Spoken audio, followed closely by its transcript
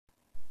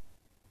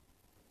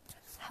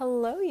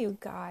Hello, you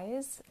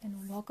guys,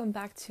 and welcome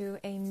back to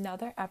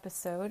another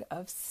episode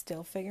of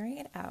Still Figuring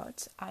It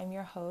Out. I'm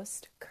your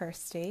host,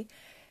 Kirsty.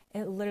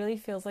 It literally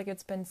feels like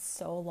it's been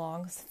so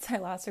long since I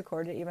last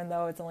recorded, even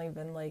though it's only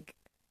been like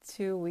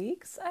 2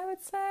 weeks, I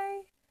would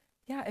say.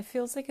 Yeah, it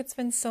feels like it's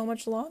been so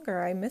much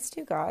longer. I missed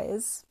you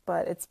guys,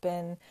 but it's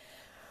been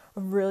a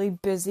really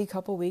busy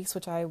couple weeks,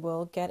 which I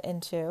will get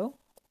into.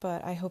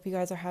 But I hope you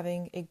guys are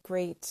having a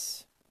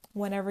great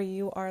whenever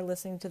you are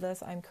listening to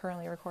this. I'm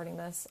currently recording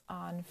this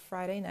on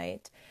Friday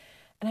night.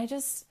 And I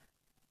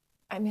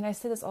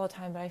say this all the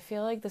time, but I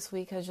feel like this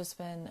week has just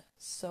been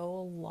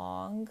so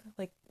long.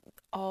 Like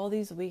all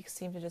these weeks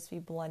seem to just be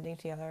blending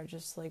together,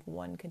 just like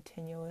one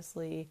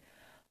continuously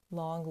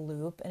long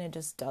loop, and it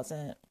just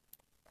doesn't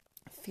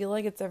feel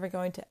like it's ever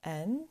going to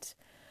end.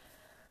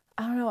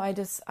 I don't know.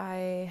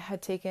 I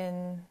had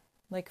taken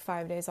like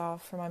 5 days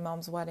off for my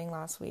mom's wedding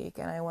last week,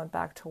 and I went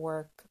back to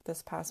work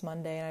this past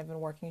Monday, and I've been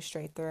working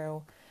straight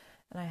through,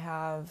 and I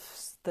have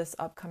this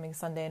upcoming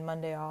Sunday and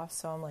Monday off,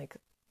 so I'm like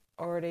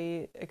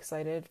already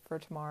excited for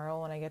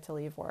tomorrow when I get to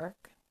leave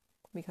work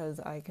because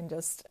I can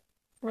just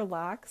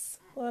relax.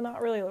 Well,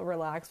 not really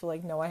relax, but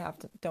like no,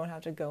 don't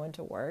have to go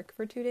into work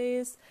for 2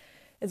 days.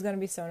 It's gonna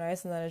be so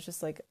nice, and then it's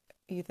just like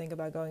you think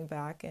about going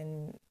back,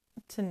 and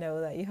to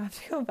know that you have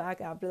to go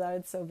back after that,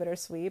 it's so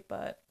bittersweet,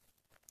 but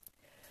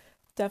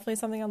definitely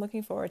something I'm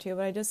looking forward to.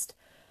 But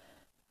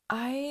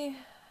I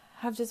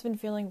have just been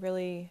feeling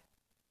really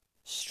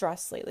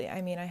stressed lately.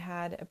 I mean, I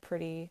had a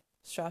pretty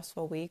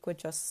stressful week with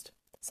just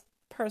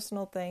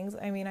personal things.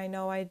 I mean, I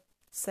know I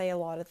say a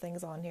lot of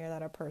things on here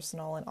that are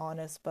personal and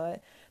honest,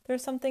 but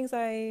there's some things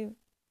I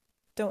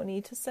don't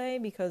need to say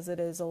because it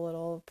is a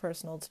little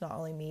personal to not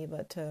only me,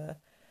 but to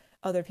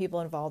other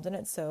people involved in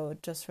it. So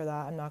just for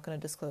that, I'm not going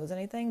to disclose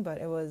anything, but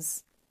it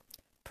was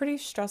pretty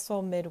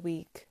stressful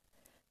midweek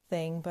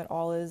thing, but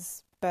all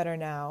is better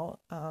now.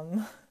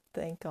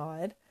 Thank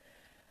God.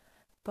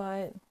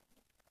 But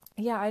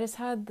yeah, I just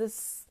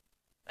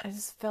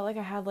felt like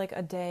I had like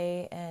a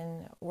day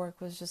and work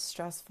was just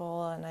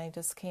stressful, and I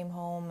just came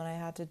home and I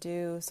had to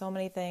do so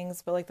many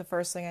things. But like the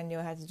first thing I knew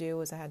I had to do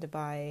was I had to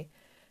buy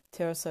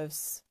Taylor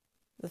Swift's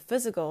the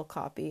physical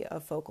copy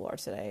of Folklore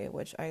today,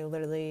 which I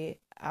literally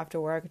after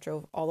work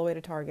drove all the way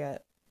to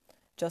Target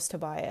just to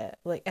buy it.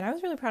 Like, and I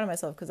was really proud of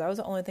myself because that was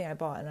the only thing I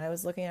bought, and I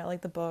was looking at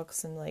like the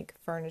books and like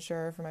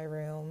furniture for my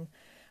room,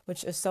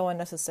 which is so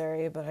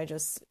unnecessary, but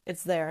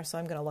it's there, so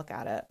I'm gonna look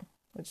at it,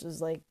 which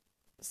is like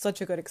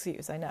such a good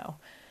excuse, I know.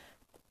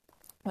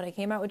 But I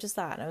came out with just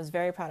that, and I was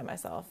very proud of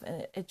myself,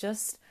 and it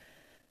just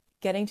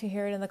getting to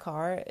hear it in the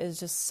car is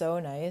just so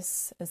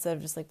nice instead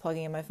of just like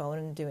plugging in my phone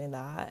and doing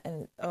that.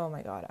 And oh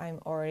my God, I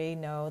already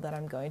know that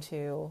I'm going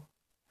to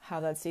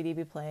have that CD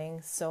be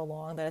playing so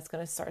long that it's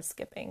going to start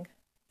skipping,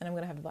 and I'm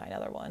going to have to buy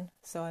another one.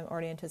 So I'm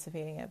already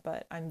anticipating it,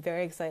 but I'm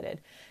very excited.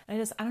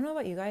 And I don't know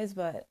about you guys,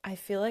 but I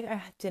feel like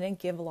I didn't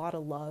give a lot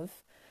of love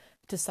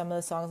to some of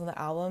the songs on the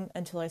album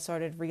until I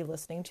started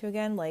re-listening to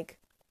again. Like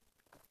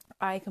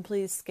I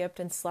completely skipped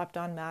and slept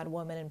on Mad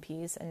Woman and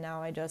Peace, and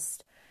now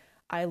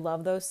I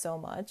love those so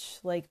much.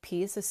 Like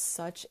Peace is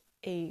such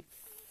a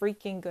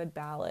freaking good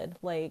ballad.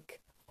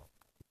 Like,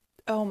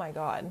 oh my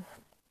God.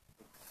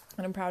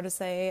 And I'm proud to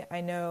say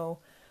I know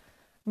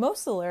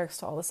most of the lyrics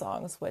to all the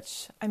songs,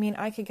 which, I mean,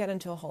 I could get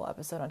into a whole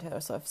episode on Taylor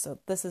Swift, so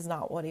this is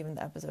not what even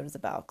the episode is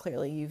about.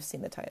 Clearly, you've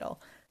seen the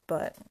title.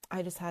 But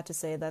I just had to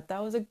say that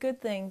was a good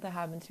thing that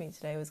happened to me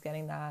today, was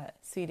getting that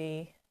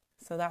CD.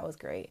 So that was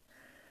great.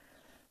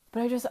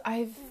 But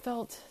I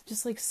felt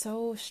just like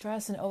so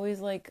stressed and always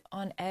like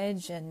on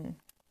edge, and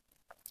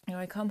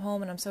I come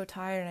home and I'm so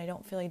tired and I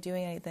don't feel like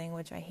doing anything,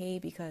 which I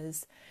hate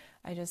because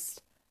I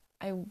just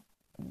I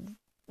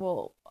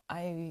well,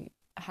 I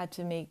had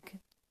to make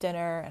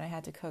dinner and I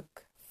had to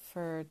cook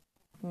for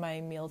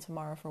my meal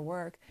tomorrow for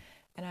work,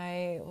 and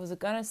I was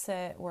gonna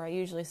sit where I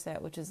usually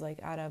sit, which is like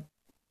at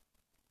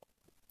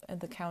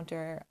the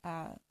counter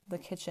at the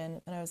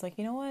kitchen, and I was like,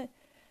 you know what?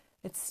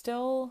 It's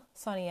still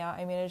sunny out.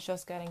 I mean, it's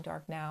just getting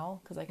dark now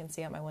because I can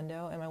see out my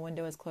window, and my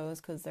window is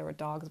closed because there were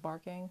dogs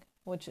barking,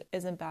 which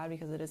isn't bad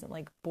because it isn't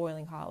like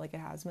boiling hot like it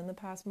has been the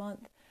past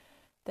month,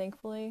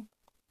 thankfully.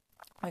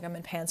 Like I'm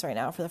in pants right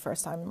now for the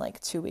first time in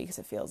like 2 weeks,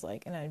 it feels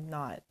like, and I'm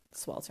not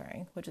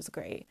sweltering, which is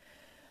great.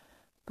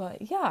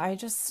 But yeah,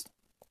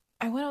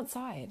 I went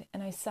outside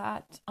and I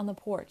sat on the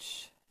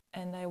porch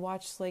and I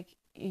watched like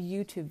a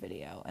YouTube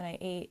video and I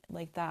ate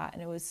like that,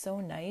 and it was so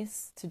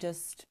nice to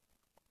just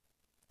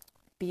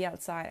be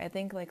outside. I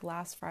think like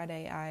last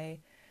Friday I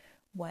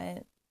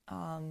went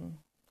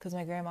because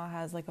my grandma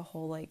has like a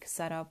whole like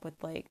setup with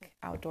like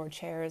outdoor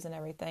chairs and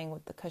everything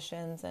with the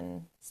cushions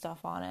and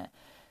stuff on it.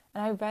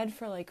 And I read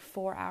for like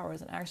 4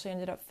 hours and actually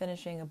ended up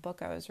finishing a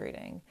book I was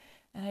reading.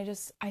 And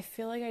I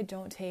feel like I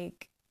don't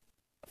take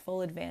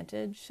full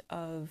advantage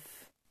of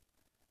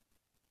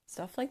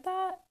stuff like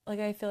that.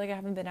 Like I feel like I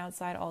haven't been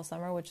outside all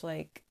summer, which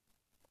like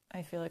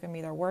I feel like I'm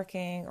either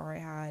working or I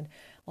had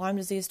Lyme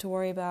disease to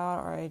worry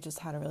about, or I just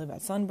had a really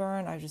bad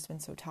sunburn. I've just been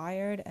so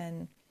tired,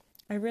 and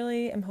I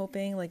really am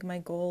hoping like my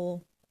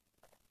goal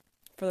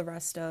for the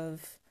rest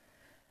of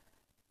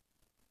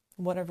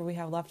whatever we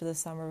have left of the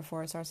summer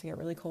before it starts to get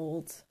really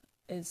cold,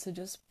 is to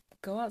just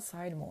go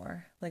outside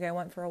more. Like, I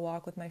went for a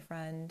walk with my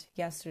friend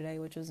yesterday,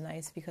 which was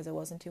nice because it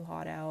wasn't too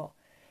hot out,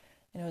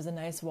 and it was a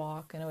nice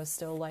walk, and it was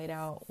still light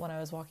out when I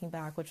was walking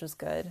back, which was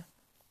good.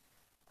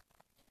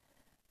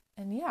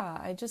 And yeah,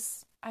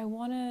 I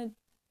want to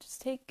just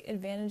take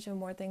advantage of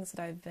more things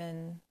that I've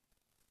been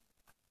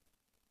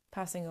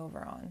passing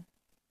over on.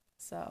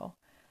 So,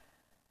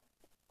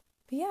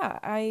 but yeah,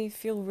 I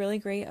feel really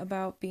great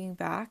about being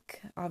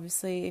back.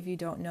 Obviously, if you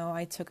don't know,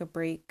 I took a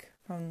break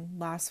from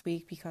last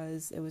week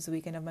because it was the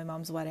weekend of my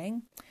mom's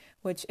wedding,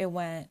 which it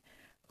went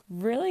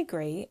really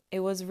great.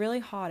 It was really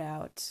hot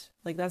out.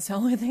 Like, that's the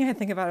only thing I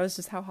think about was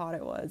just how hot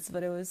it was.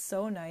 But it was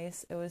so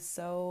nice. It was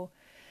so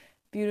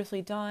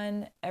beautifully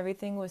done.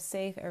 Everything was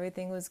safe.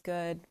 Everything was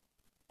good.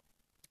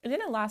 It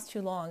didn't last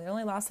too long. It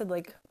only lasted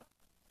like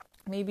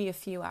maybe a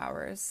few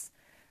hours.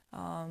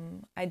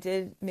 I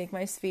did make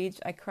my speech.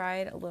 I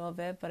cried a little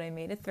bit, but I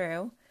made it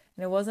through.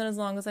 And it wasn't as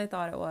long as I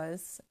thought it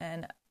was.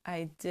 And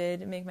I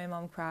did make my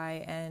mom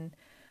cry. And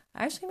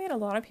I actually made a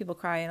lot of people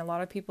cry. And a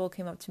lot of people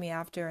came up to me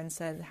after and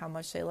said how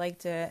much they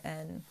liked it.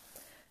 And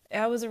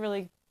that was a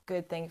really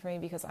good thing for me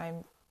because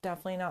I'm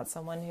definitely not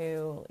someone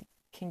who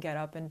can get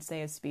up and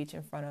say a speech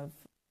in front of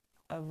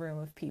a room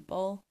of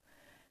people.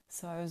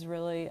 So I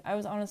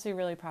was honestly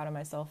really proud of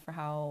myself for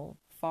how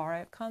far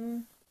I've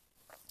come.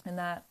 And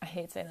that, I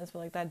hate saying this, but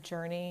like that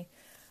journey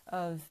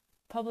of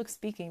public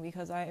speaking,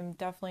 because I am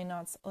definitely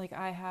not, like,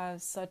 I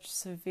have such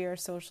severe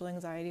social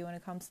anxiety when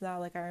it comes to that.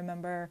 Like, I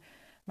remember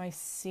my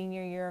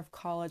senior year of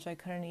college, I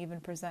couldn't even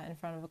present in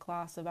front of a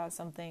class about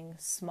something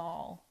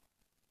small.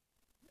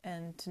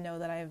 And to know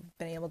that I've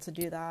been able to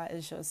do that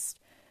is just,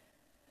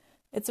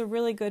 it's a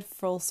really good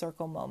full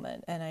circle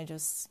moment. And it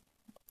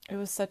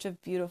was such a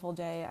beautiful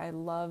day. I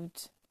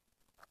loved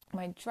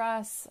my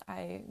dress.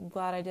 I'm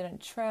glad I didn't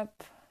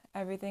trip.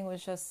 Everything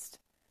was just,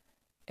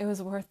 it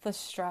was worth the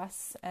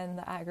stress and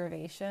the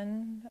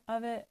aggravation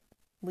of it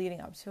leading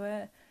up to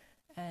it.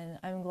 And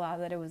I'm glad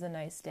that it was a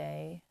nice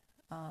day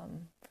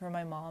for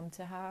my mom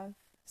to have.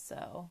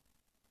 So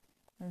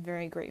I'm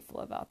very grateful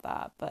about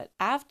that. But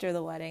after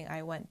the wedding,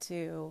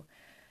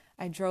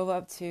 I drove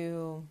up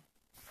to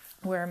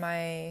where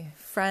my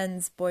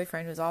friend's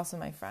boyfriend, who's also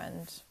my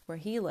friend, where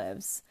he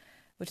lives,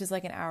 which is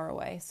like an hour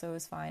away, so it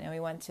was fine. And we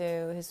went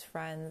to his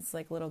friend's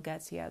like little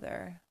get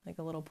together, like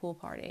a little pool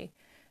party.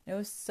 And it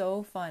was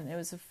so fun. It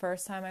was the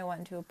first time I went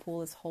into a pool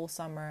this whole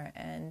summer,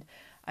 and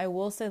I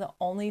will say the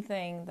only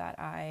thing that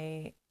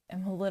I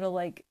am a little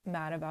like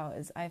mad about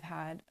is I've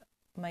had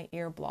my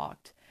ear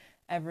blocked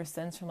ever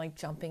since from like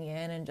jumping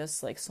in and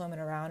just like swimming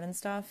around and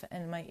stuff,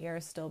 and my ear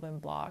has still been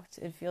blocked.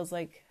 It feels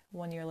like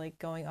when you're like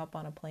going up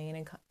on a plane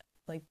and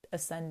like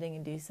ascending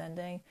and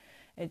descending,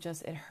 it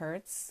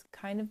hurts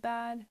kind of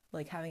bad,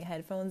 like having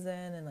headphones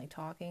in and like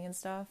talking and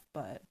stuff.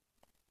 But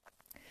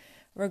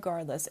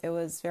regardless, it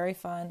was very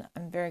fun.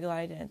 I'm very glad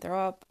I didn't throw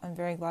up. I'm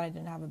very glad I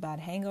didn't have a bad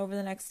hangover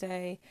the next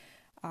day.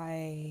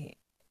 I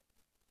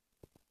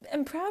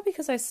am proud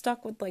because I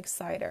stuck with like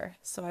cider,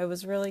 so I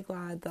was really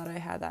glad that I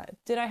had that.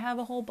 Did I have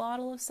a whole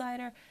bottle of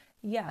cider?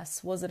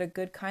 Yes. Was it a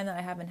good kind that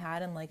I haven't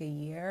had in like a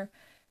year?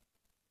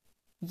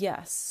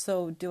 Yes.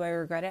 So do I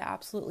regret it?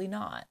 Absolutely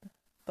not.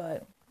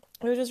 But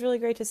it was just really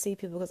great to see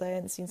people because I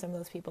hadn't seen some of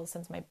those people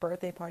since my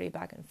birthday party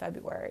back in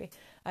February.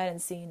 I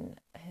hadn't seen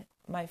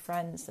my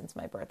friends since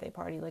my birthday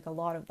party, like a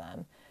lot of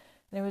them.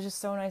 And it was just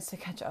so nice to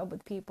catch up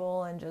with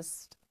people and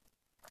just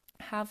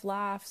have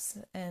laughs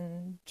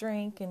and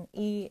drink and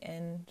eat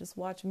and just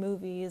watch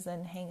movies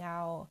and hang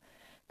out.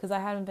 Because I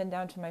hadn't been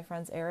down to my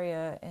friend's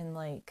area in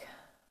like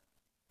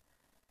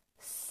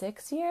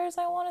 6 years,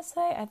 I want to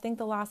say. I think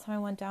the last time I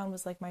went down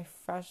was like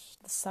the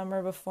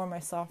summer before my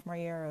sophomore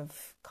year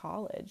of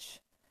college,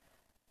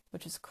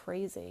 which is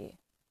crazy.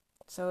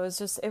 So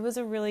it was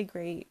a really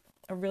great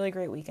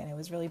weekend. It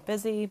was really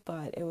busy,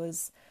 but it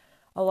was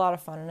a lot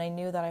of fun. And I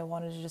knew that I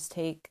wanted to just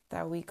take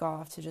that week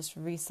off to just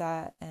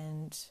reset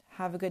and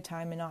have a good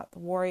time and not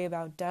worry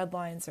about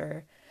deadlines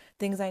or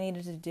things I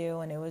needed to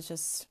do. And it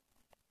was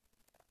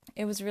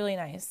really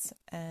nice.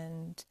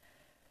 And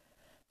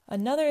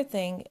another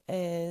thing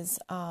is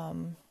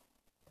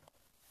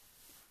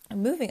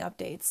moving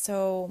updates.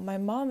 So my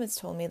mom has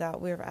told me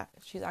that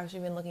she's actually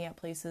been looking at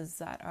places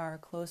that are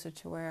closer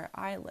to where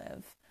I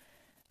live,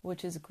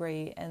 which is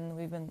great.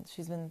 And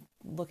she's been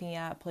looking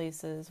at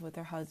places with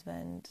her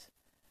husband.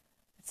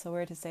 It's so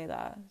weird to say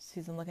that.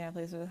 She's been looking at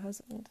places with her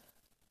husband.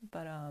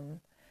 But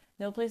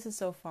no places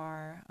so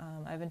far.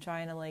 I've been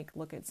trying to like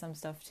look at some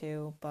stuff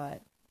too,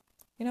 but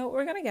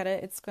we're going to get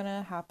it. It's going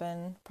to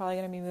happen. Probably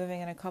going to be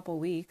moving in a couple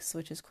weeks,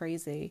 which is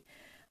crazy.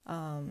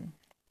 I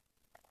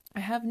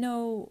have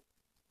no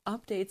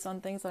updates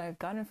on things that I've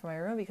gotten from my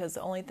room because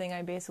the only thing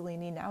I basically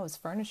need now is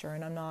furniture,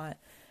 and I'm not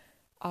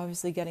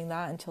obviously getting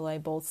that until I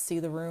both see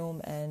the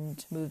room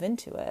and move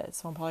into it.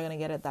 So I'm probably going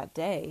to get it that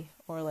day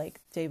or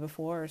like day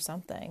before or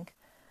something,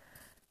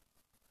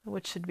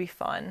 which should be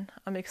fun.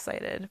 I'm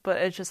excited. But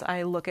it's just,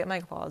 I look at my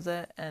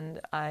closet and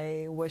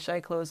I wish I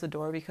closed the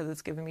door because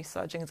it's giving me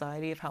such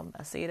anxiety of how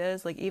messy it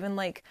is. Like even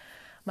like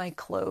my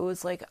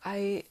clothes. Like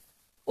I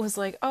was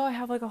like, oh, I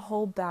have like a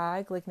whole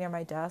bag like near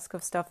my desk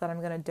of stuff that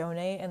I'm gonna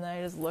donate, and then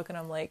I just look and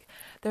I'm like,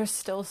 there's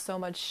still so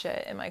much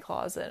shit in my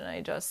closet, and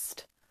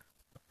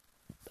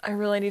I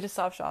really need to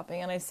stop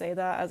shopping. And I say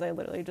that as I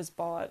literally just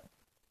bought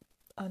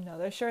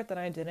another shirt that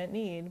I didn't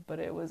need, but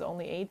it was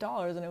only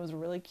 $8 and it was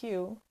really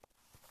cute.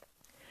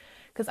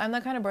 Because I'm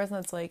that kind of person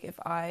that's like, if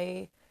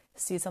I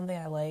see something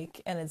I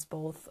like and it's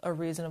both a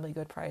reasonably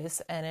good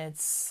price and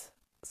it's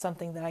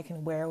something that I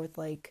can wear with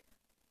like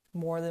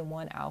more than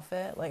one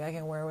outfit, like I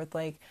can wear with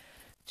like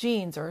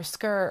jeans or a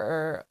skirt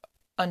or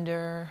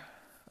under,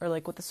 or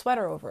like with a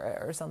sweater over it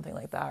or something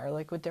like that, or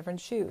like with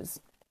different shoes,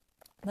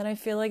 then I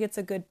feel like it's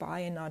a good buy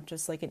and not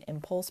just like an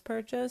impulse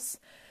purchase.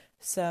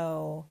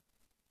 So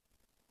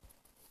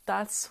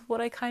that's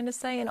what I kind of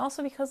say. And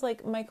also because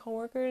like my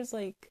coworkers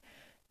like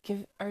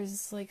are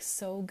just like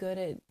so good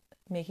at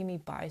making me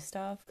buy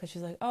stuff, because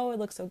she's like, oh, it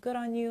looks so good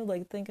on you,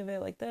 like think of it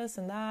like this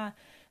and that,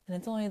 and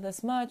it's only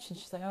this much, and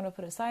she's like, I'm gonna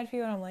put it aside for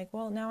you, and I'm like,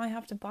 well, now I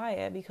have to buy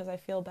it because I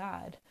feel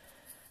bad.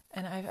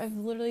 And I've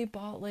literally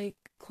bought like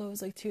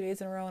clothes like 2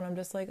 days in a row, and I'm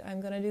just like,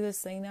 I'm gonna do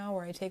this thing now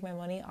where I take my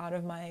money out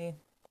of my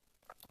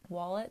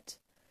wallet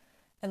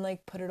and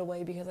like put it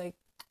away, because I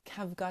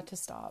have got to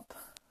stop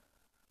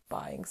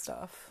buying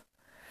stuff.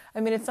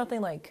 I mean, it's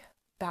nothing like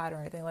bad or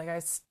anything. Like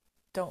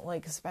don't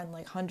like spend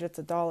like hundreds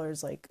of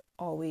dollars like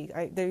all week.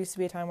 There used to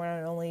be a time where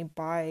I'd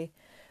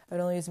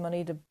only use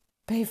money to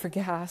pay for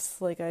gas.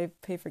 Like I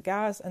pay for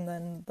gas, and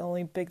then the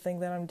only big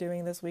thing that I'm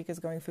doing this week is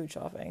going food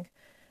shopping,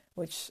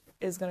 which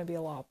is going to be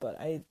a lot, but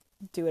I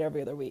do it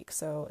every other week,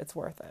 so it's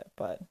worth it.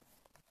 But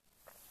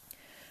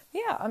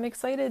yeah, I'm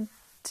excited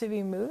to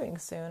be moving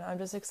soon. I'm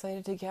just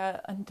excited to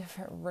get a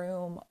different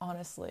room,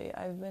 honestly.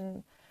 I've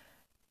been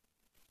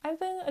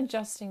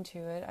adjusting to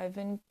it. I've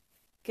been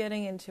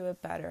getting into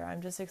it better.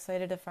 I'm just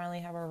excited to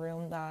finally have a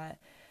room that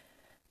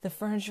the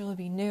furniture will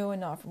be new and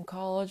not from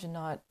college and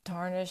not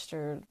tarnished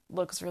or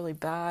looks really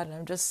bad. And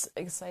I'm just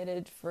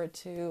excited for it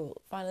to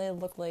finally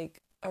look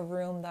like a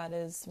room that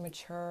is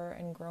mature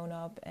and grown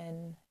up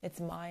and it's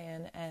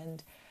mine,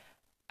 and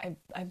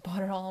I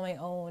bought it all on my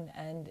own,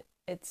 and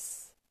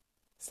it's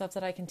stuff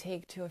that I can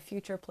take to a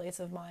future place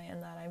of mine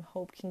that I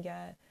hope can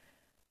get.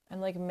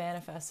 I'm like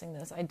manifesting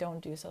this. I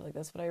don't do stuff like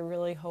this, but I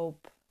really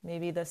hope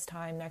maybe this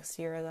time next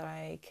year that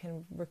I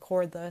can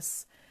record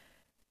this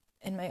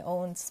in my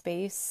own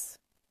space.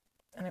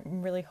 And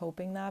I'm really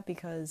hoping that,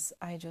 because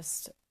I'm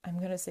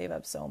going to save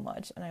up so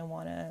much, and I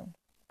want to,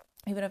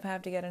 even if I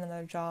have to get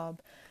another job,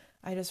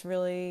 I just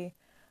really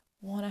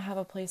want to have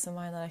a place of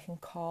mine that I can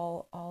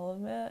call all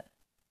of it.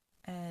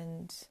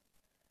 And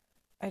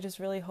I just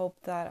really hope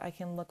that I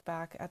can look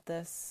back at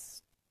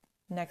this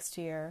next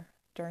year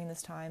during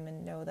this time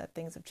and know that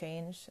things have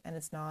changed and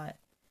it's not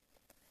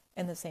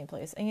in the same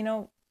place.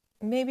 And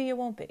maybe it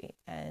won't be,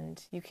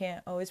 and you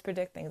can't always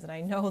predict things. And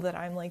I know that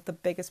I'm like the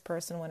biggest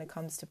person when it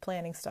comes to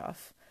planning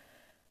stuff,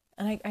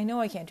 and I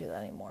know I can't do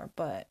that anymore,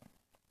 but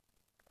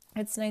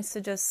it's nice to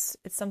it's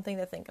something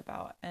to think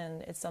about,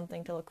 and it's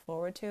something to look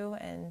forward to.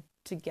 And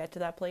to get to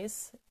that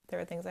place, there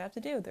are things I have to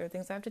do, there are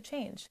things I have to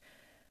change,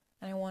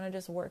 and I want to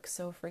just work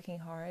so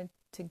freaking hard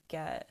to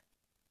get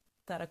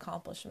that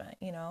accomplishment.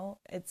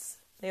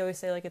 They always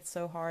say like it's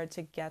so hard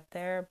to get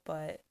there,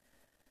 but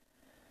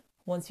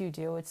once you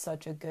do, it's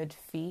such a good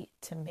feat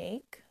to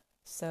make.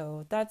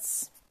 So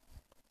that's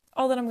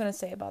all that I'm going to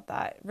say about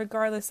that.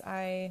 Regardless,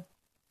 I'm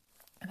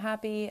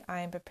happy,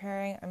 I'm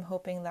preparing, I'm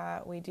hoping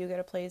that we do get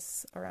a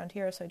place around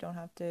here so I don't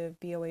have to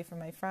be away from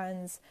my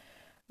friends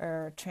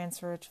or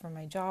transfer from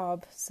my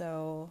job.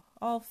 So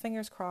all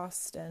fingers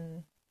crossed,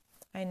 and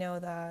I know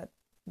that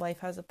life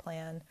has a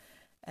plan,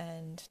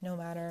 and no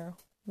matter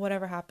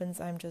whatever happens,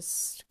 I'm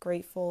just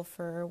grateful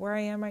for where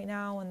I am right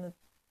now and the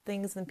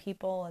things and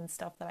people and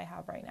stuff that I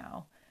have right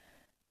now,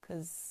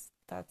 because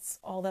that's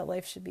all that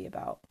life should be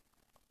about.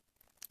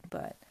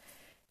 But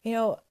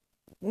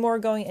more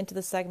going into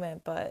the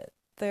segment, but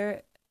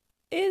there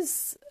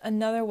is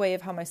another way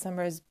of how my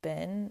summer has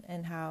been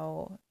and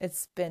how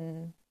it's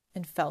been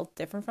and felt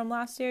different from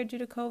last year due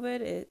to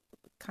COVID. It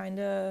kind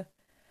of,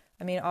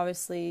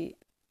 obviously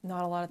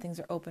not a lot of things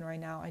are open right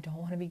now. I don't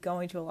want to be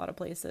going to a lot of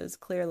places,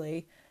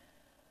 clearly.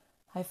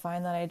 I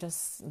find that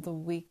the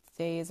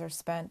weekdays are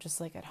spent just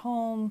like at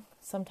home.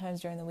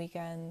 Sometimes during the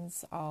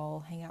weekends,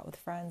 I'll hang out with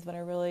friends, but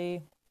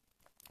I've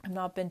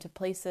not been to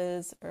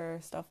places or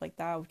stuff like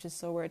that, which is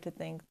so weird to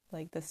think.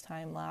 Like this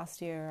time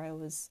last year, I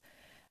was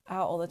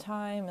out all the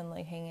time and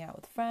like hanging out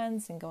with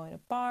friends and going to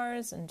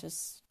bars and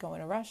just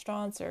going to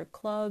restaurants or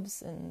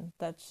clubs, and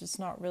that's just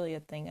not really a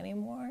thing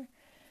anymore.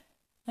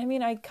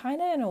 I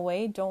kind of in a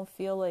way don't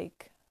feel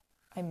like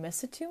I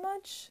miss it too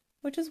much,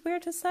 which is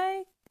weird to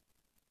say.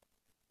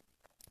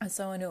 As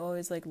someone who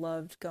always like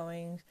loved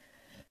going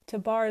to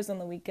bars on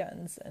the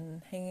weekends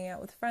and hanging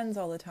out with friends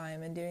all the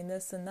time and doing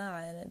this and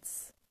that, and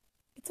it's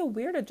a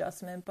weird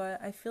adjustment,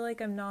 but I feel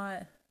like I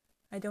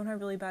don't have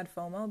really bad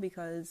FOMO,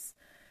 because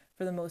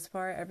for the most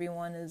part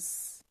everyone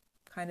has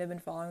kind of been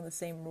following the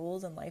same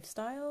rules and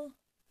lifestyle.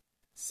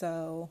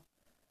 So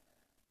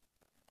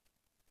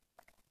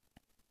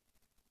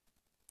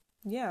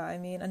Yeah, I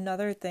mean,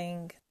 another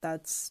thing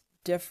that's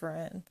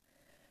different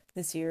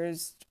this year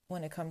is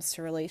when it comes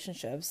to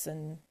relationships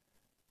and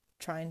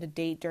trying to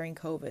date during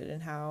COVID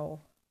and how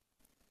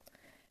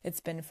it's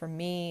been for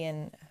me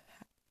and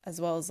as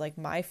well as like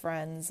my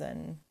friends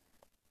and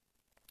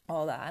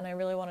all that. And I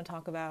really want to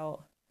talk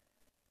about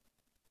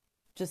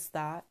just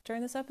that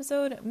during this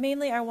episode.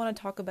 Mainly, I want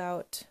to talk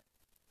about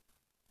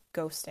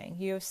ghosting.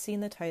 You have seen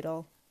the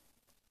title,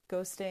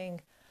 ghosting.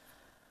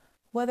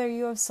 Whether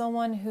you're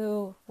someone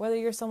who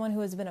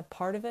has been a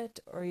part of it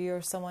or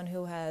you're someone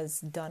who has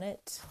done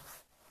it,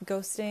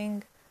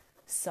 ghosting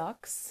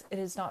sucks. It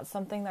is not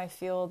something that I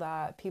feel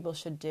that people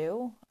should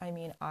do. I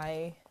mean,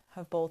 I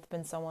have both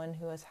been someone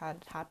who has had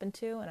it happen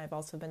to, and I've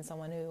also been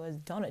someone who has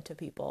done it to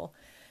people.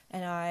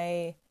 And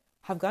I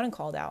have gotten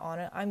called out on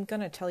it. I'm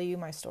going to tell you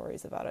my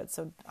stories about it.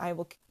 So I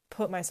will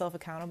put myself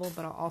accountable,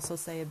 but I'll also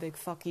say a big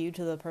fuck you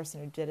to the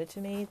person who did it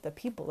to me, the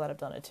people that have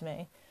done it to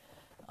me.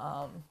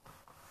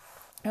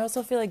 I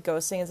also feel like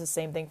ghosting is the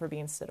same thing for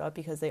being stood up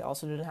because they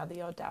also didn't have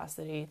the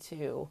audacity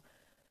to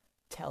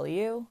tell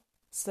you.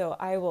 So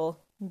I will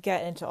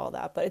get into all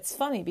that. But it's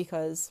funny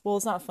because, well,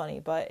 it's not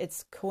funny, but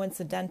it's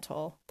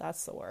coincidental,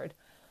 that's the word,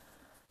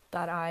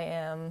 that I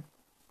am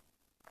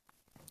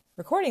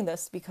recording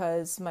this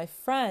because my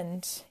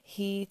friend,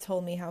 he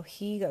told me how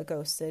he got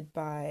ghosted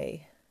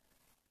by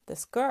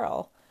this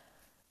girl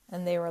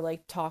and they were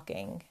like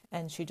talking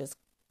and she just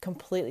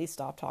completely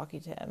stopped talking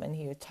to him. And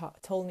he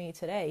told me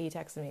today, he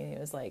texted me and he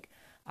was like,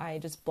 I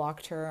just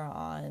blocked her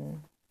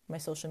on my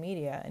social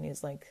media. And he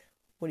was like,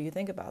 what do you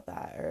think about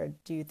that? Or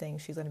do you think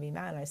she's going to be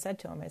mad? And I said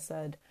to him, I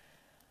said,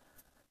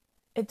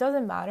 it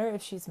doesn't matter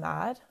if she's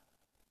mad.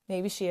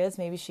 Maybe she is,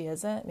 maybe she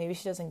isn't. Maybe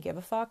she doesn't give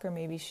a fuck or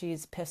maybe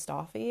she's pissed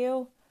off at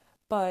you.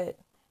 But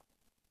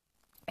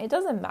it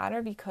doesn't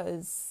matter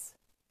because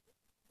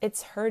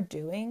it's her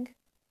doing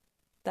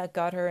that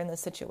got her in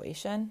this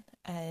situation,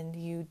 and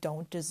you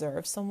don't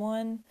deserve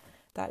someone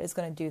that is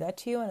going to do that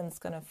to you and it's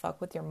going to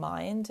fuck with your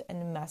mind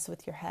and mess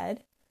with your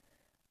head.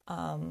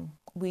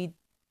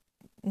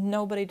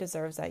 Nobody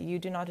deserves that. You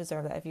do not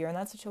deserve that. If you're in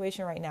that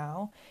situation right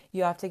now,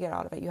 you have to get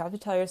out of it. You have to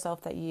tell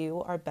yourself that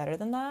you are better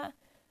than that,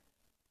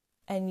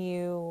 and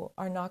you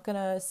are not going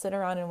to sit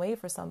around and wait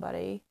for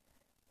somebody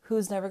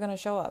who's never going to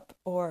show up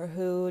or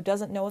who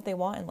doesn't know what they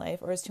want in life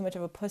or is too much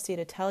of a pussy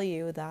to tell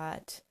you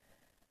that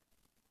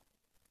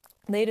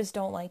they just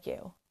don't like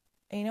you.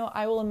 And,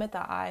 I will admit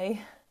that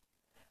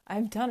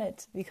I've done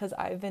it because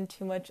I've been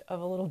too much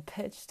of a little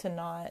bitch to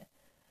not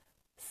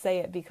say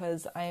it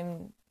because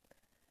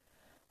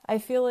I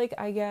feel like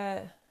I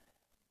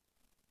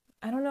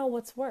don't know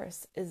what's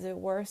worse. Is it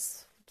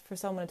worse for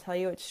someone to tell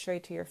you it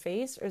straight to your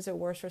face, or is it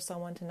worse for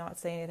someone to not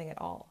say anything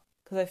at all?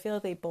 Because I feel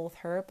like they both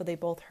hurt, but they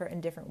both hurt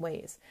in different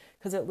ways.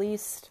 Because at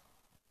least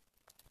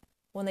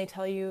when they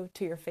tell you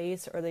to your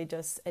face or they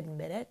just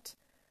admit it,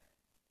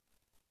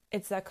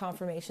 it's that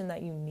confirmation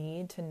that you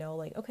need to know,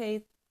 like,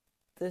 okay,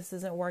 this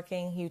isn't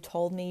working. You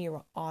told me, you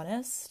were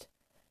honest.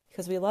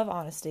 Because we love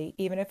honesty,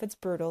 even if it's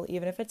brutal,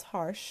 even if it's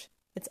harsh.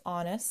 It's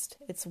honest.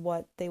 It's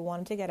what they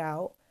wanted to get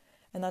out,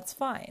 and that's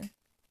fine.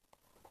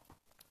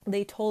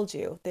 They told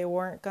you. They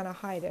weren't going to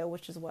hide it,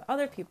 which is what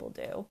other people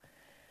do.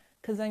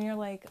 Because then you're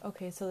like,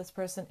 okay, so this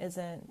person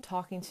isn't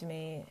talking to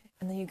me.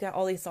 And then you get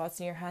all these thoughts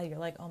in your head. You're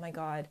like, oh my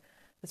God,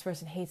 this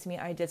person hates me.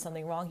 I did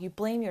something wrong. You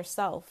blame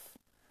yourself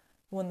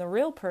when the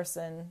real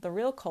person, the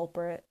real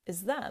culprit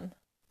is them.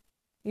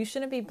 You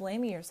shouldn't be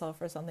blaming yourself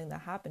for something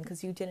that happened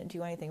because you didn't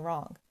do anything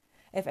wrong.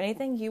 If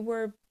anything, you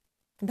were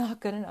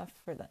not good enough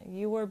for them.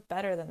 You were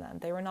better than them.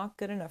 They were not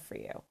good enough for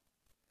you.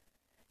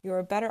 You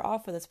were better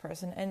off with this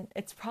person. And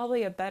it's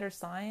probably a better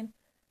sign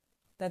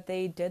that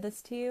they did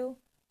this to you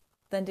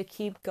than to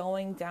keep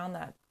going down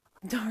that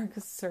dark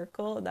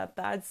circle, that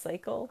bad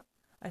cycle.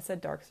 I said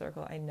dark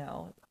circle, I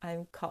know. I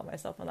caught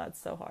myself on that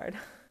so hard.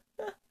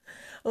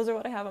 Those are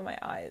what I have in my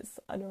eyes,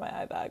 under my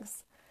eye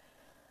bags.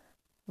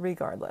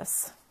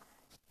 Regardless.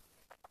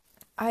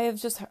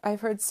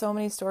 I've heard so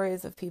many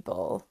stories of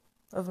people,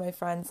 of my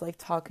friends, like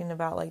talking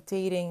about like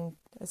dating,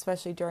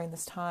 especially during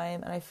this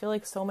time. And I feel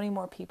like so many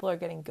more people are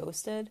getting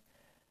ghosted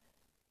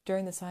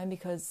during this time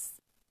because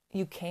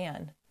you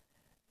can.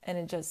 And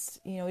it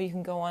just, you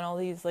can go on all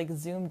these like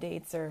Zoom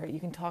dates or you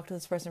can talk to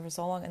this person for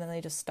so long and then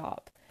they just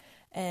stop.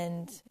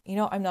 And,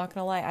 I'm not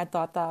going to lie, I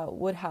thought that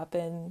would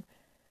happen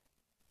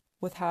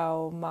with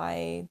how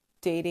my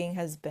dating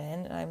has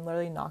been. And I'm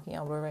literally knocking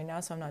on wood right now,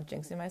 so I'm not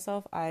jinxing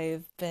myself.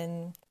 I've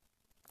been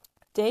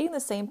dating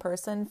the same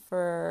person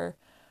for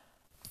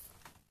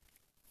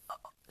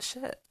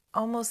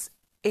almost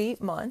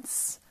 8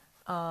 months.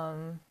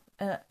 And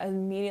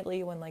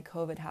immediately when like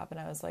COVID happened,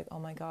 I was like, oh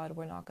my God,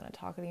 we're not going to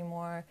talk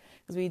anymore,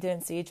 because we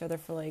didn't see each other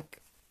for like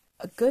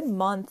a good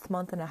month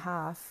and a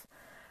half.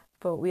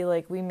 But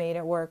we made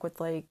it work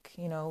with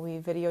we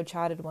video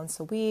chatted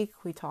once a week.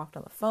 We talked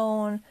on the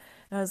phone.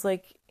 And I was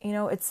like,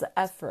 it's the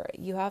effort.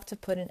 You have to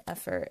put an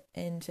effort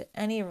into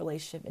any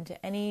relationship,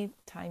 into any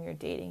time you're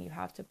dating. You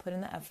have to put in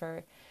the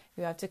effort.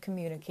 You have to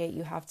communicate.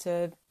 You have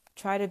to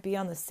try to be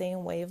on the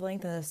same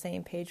wavelength and the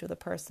same page with a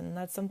person. And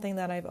that's something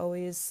that I've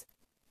always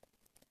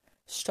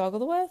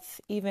struggled with,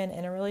 even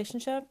in a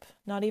relationship,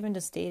 not even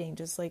just dating,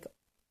 just like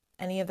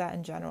any of that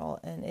in general.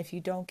 And if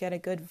you don't get a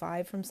good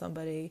vibe from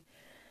somebody,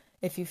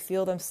 if you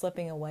feel them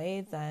slipping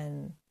away,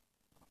 then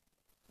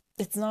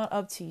it's not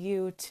up to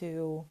you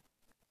to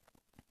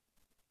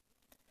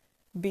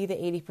be the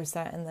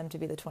 80% and them to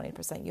be the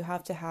 20%. You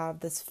have to have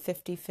this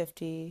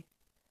 50-50.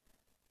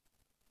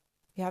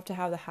 You have to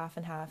have the half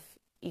and half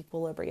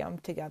equilibrium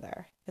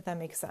together, if that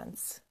makes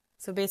sense.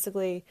 So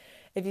basically,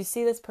 if you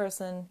see this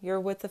person, you're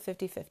with the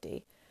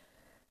 50-50,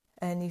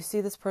 and you see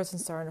this person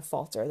starting to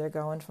falter. They're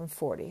going from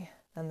 40,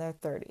 then they're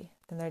 30,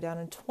 then they're down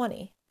in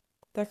 20.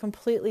 They're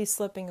completely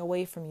slipping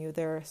away from you.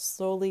 They're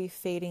slowly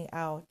fading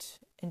out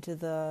into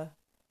the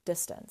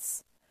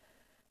distance.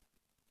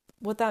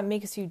 What that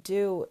makes you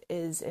do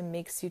is it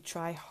makes you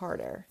try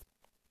harder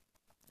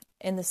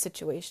in the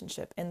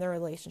situationship, in the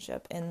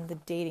relationship, in the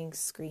dating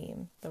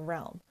scheme, the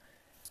realm.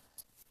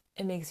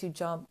 It makes you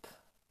jump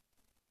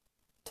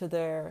to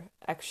their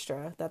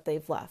extra that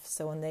they've left.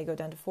 So when they go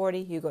down to 40,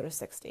 you go to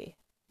 60.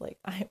 Like,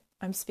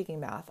 I'm speaking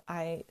math.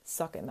 I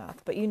suck at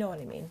math, but you know what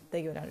I mean.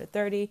 They go down to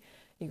 30,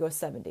 you go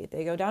 70.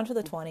 They go down to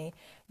the 20,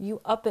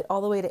 you up it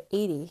all the way to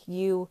 80.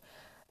 You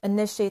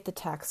initiate the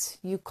text,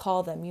 you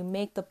call them, you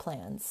make the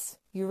plans,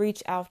 you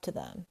reach out to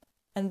them,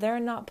 and they're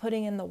not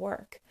putting in the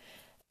work.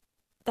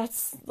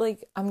 That's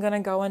like, I'm going to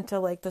go into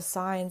like the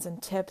signs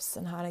and tips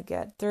and how to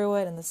get through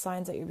it and the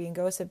signs that you're being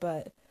ghosted.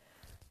 But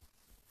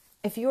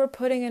if you are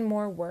putting in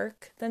more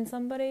work than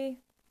somebody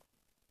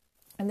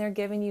and they're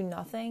giving you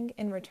nothing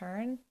in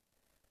return,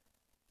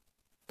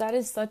 that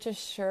is such a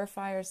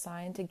surefire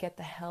sign to get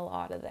the hell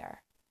out of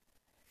there.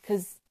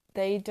 Because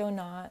they do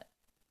not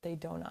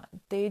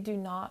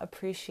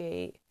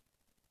appreciate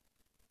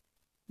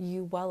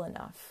you well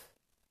enough.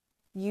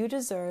 You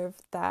deserve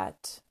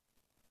that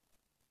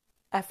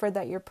effort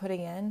that you're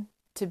putting in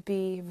to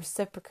be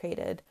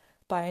reciprocated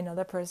by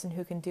another person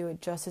who can do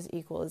it just as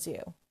equal as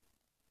you.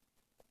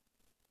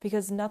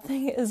 Because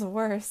nothing is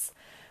worse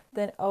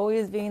than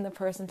always being the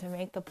person to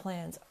make the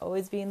plans,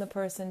 always being the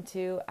person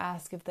to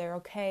ask if they're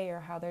okay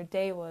or how their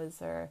day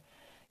was, or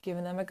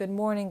giving them a good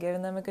morning,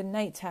 giving them a good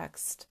night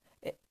text.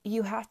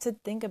 You have to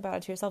think about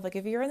it to yourself. Like,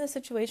 if you're in this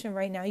situation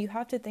right now, you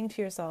have to think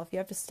to yourself, you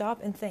have to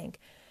stop and think,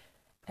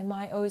 am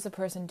I always the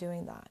person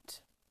doing that?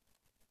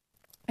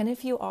 And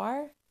if you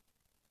are,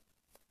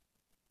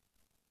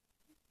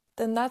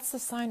 then that's the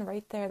sign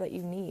right there that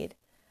you need.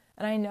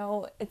 And I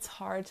know it's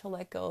hard to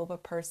let go of a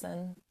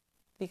person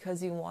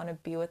because you want to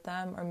be with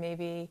them, or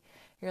maybe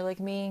you're like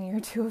me and you're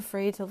too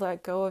afraid to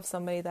let go of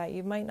somebody that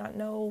you might not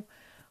know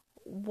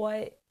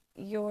what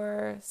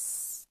your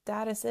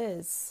status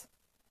is.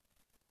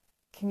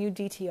 Can you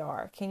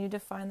DTR? Can you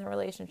define the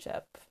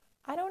relationship?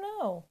 I don't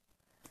know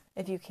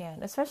if you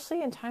can,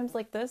 especially in times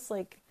like this.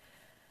 Like,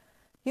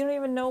 you don't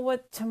even know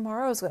what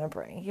tomorrow's going to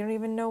bring. You don't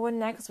even know what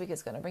next week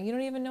is going to bring. You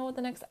don't even know what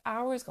the next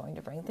hour is going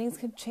to bring. Things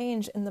can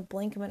change in the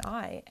blink of an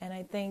eye. And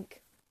I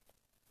think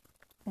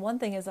one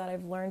thing is that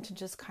I've learned to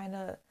just kind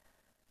of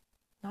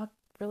not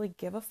really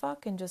give a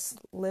fuck and just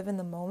live in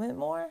the moment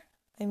more.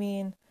 I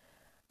mean,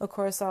 of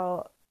course,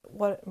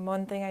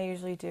 one thing I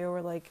usually do,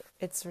 or like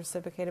it's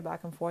reciprocated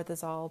back and forth,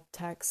 is I'll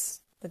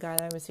text the guy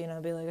that I was seeing.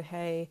 I'll be like,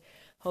 hey,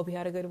 hope you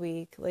had a good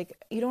week. Like,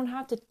 you don't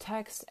have to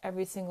text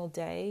every single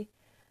day,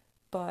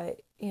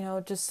 but, you know,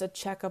 just a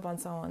checkup on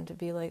someone to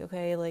be like,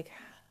 okay, like,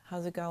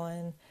 how's it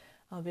going?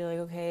 I'll be like,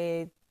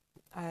 okay,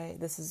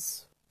 this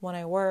is when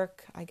I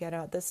work. I get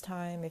out this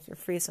time. If you're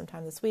free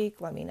sometime this week,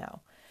 let me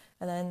know.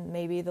 And then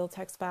maybe they'll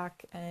text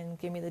back and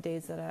give me the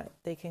days that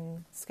they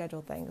can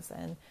schedule things,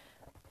 and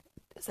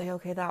say,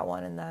 okay, that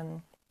one. And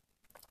then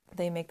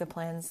they make the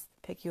plans,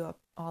 pick you up,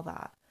 all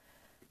that.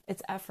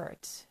 It's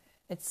effort.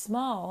 It's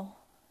small.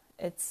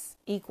 It's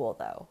equal,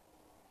 though.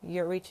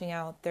 You're reaching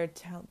out. They're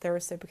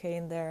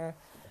reciprocating. They're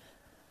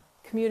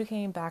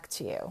communicating back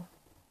to you.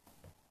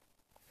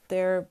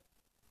 They're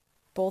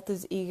both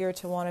as eager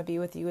to want to be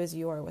with you as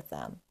you are with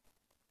them.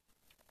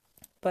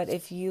 But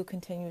if you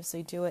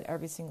continuously do it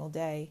every single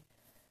day,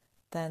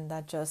 then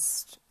that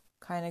just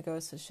kind of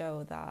goes to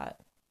show that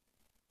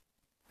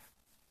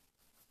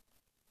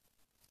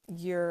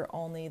you're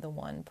only the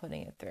one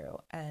putting it through,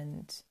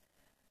 and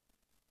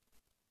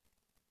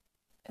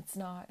it's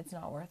not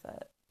worth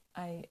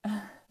it.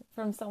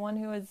 From someone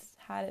who has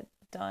had it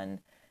done,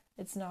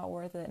 it's not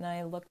worth it. And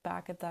I look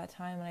back at that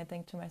time and I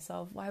think to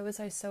myself, why was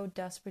I so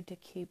desperate to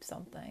keep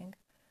something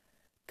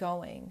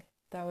going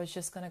that was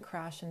just going to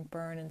crash and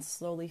burn and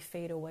slowly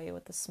fade away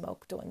with the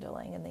smoke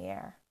dwindling in the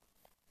air?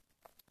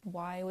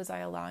 Why was I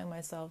allowing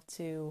myself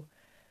to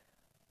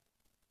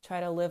try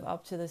to live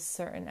up to this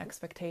certain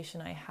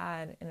expectation I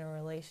had in a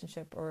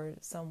relationship or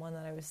someone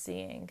that I was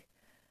seeing,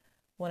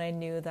 when I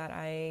knew that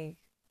I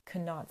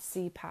could not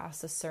see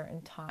past a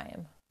certain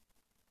time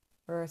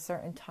or a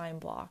certain time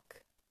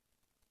block,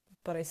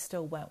 but I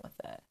still went with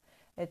it?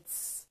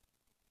 It's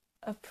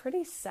a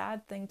pretty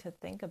sad thing to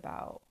think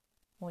about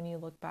when you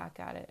look back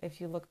at it.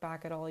 If you look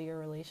back at all your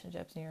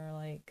relationships and you're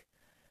like,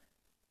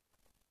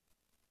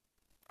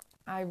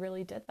 I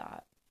really did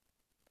that.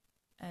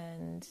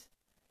 And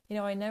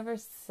I never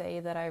say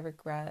that I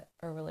regret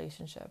a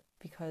relationship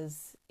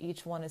because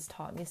each one has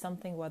taught me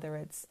something, whether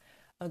it's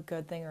a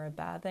good thing or a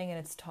bad thing, and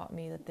it's taught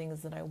me the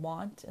things that I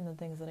want and the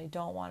things that I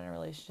don't want in a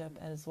relationship,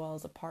 as well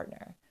as a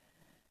partner.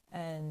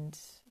 And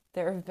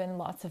there have been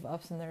lots of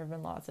ups and there have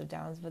been lots of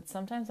downs, but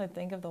sometimes I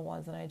think of the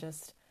ones and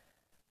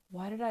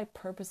why did I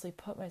purposely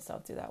put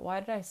myself through that? Why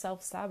did I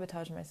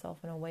self-sabotage myself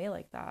in a way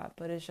like that?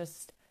 But it's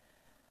just,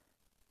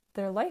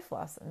 they're life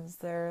lessons.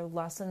 They're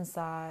lessons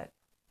that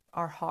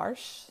are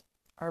harsh,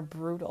 are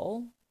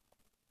brutal,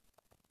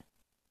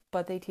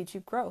 but they teach you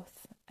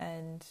growth.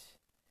 And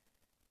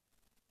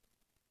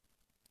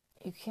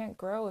you can't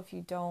grow if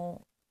you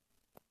don't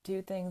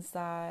do things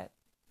that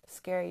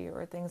scare you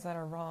or things that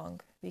are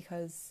wrong,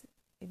 because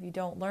if you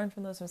don't learn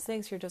from those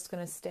mistakes, you're just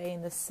going to stay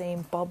in the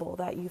same bubble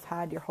that you've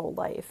had your whole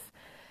life.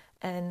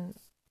 And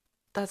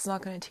that's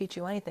not going to teach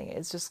you anything.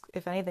 It's just,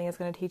 if anything, it's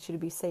going to teach you to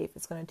be safe.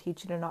 It's going to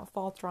teach you to not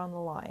falter on the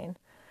line,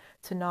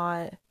 to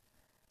not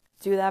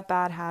do that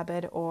bad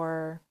habit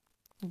or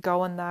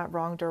go in that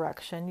wrong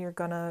direction. You're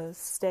going to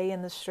stay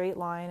in the straight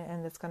line,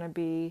 and it's going to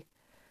be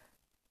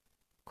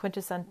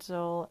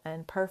quintessential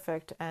and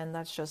perfect, and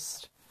that's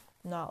just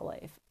not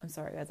life. I'm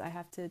sorry, guys. I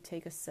have to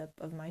take a sip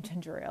of my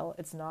ginger ale.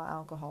 It's not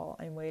alcohol.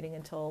 I'm waiting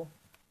until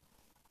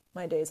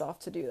my day's off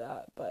to do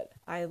that. But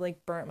I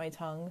burnt my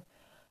tongue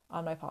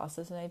on my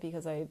pasta tonight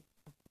because I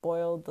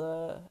boiled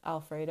the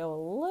Alfredo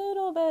a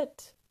little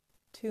bit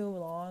too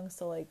long.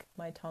 So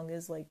my tongue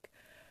is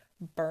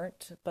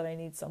burnt, but I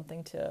need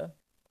something to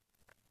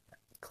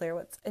clear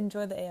what's.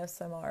 Enjoy the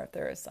ASMR if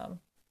there is some.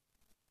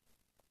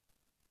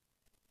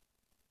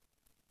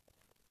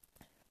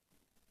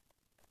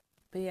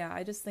 But yeah,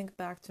 I just think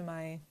back to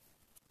my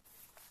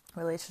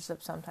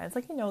relationship sometimes.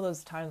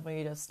 Those times when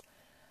you just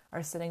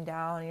are sitting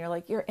down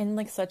and you're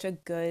in such a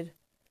good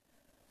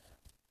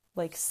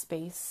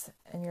space,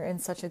 and you're in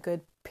such a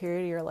good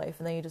period of your life,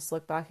 and then you just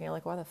look back and you're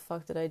like, why the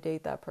fuck did I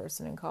date that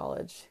person in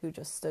college who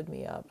just stood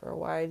me up? Or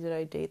why did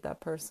I date that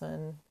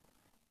person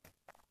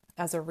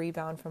as a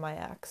rebound from my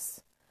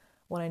ex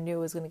when I knew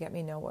it was going to get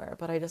me nowhere?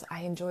 But I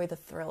enjoy the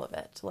thrill of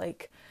it.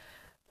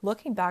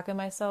 Looking back at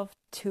myself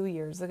 2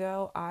 years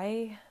ago,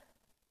 I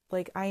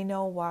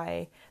know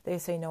why they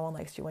say no one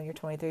likes you when you're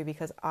 23,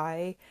 because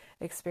I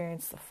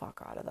experienced the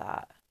fuck out of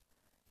that.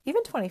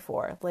 Even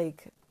 24,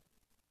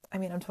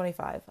 I'm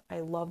 25. I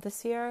love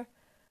this year.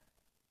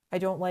 I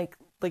don't like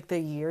the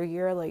year,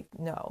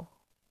 no.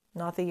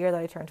 Not the year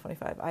that I turned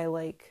 25. I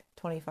like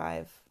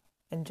 25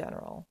 in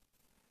general.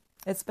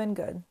 It's been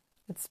good.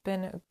 It's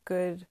been a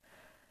good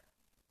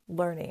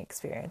learning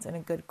experience and a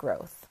good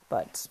growth.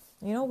 But,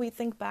 we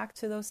think back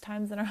to those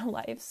times in our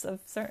lives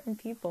of certain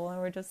people and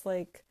we're just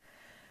like,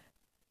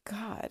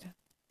 God.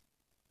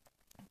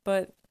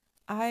 But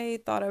I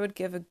thought I would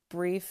give a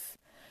brief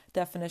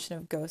definition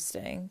of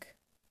ghosting,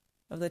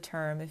 of the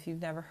term, if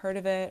you've never heard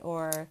of it,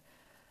 or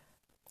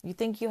you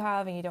think you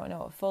have and you don't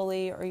know it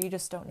fully, or you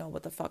just don't know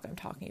what the fuck I'm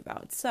talking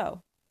about.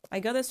 So I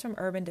got this from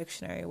Urban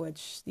Dictionary,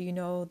 which,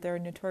 they're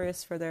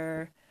notorious for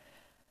their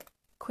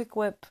quick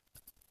whip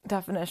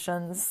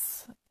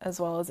definitions as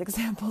well as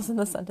examples in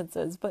the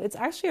sentences, but it's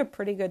actually a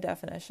pretty good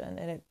definition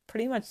and it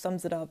pretty much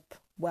sums it up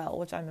well,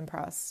 which I'm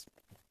impressed.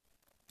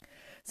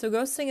 So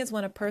ghosting is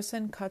when a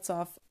person cuts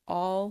off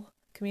all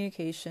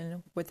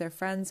communication with their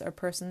friends or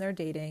person they're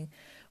dating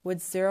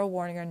with zero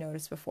warning or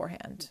notice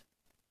beforehand.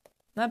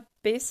 That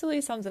basically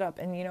sums it up.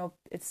 And,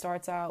 it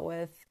starts out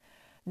with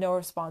no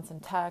response in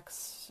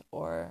text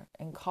or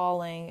in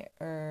calling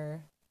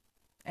or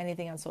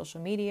anything on social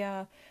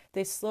media.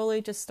 They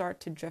slowly just start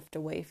to drift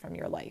away from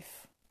your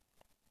life.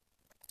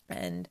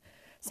 And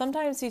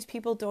sometimes these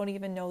people don't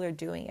even know they're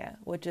doing it,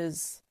 which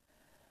is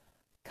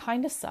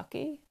kind of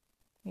sucky.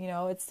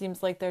 It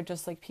seems like they're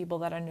just people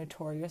that are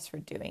notorious for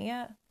doing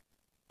it.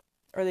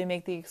 Or they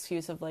make the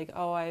excuse of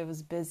oh, I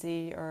was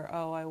busy, or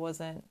oh, I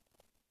wasn't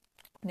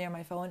near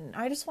my phone. And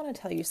I just want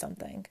to tell you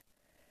something.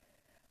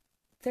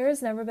 There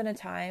has never been a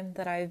time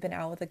that I've been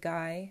out with a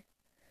guy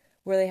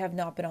where they have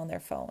not been on their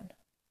phone.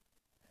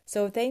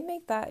 So if they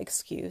make that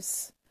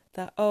excuse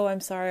that, oh,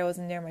 I'm sorry, I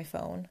wasn't near my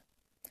phone,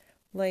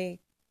 I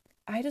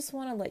just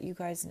want to let you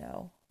guys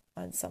know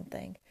on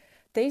something.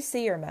 They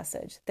see your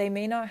message. They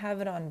may not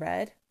have it on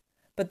read,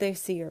 but they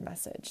see your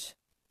message.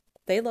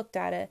 They looked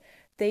at it.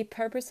 They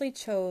purposely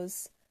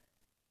chose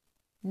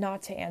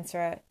not to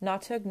answer it,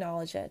 not to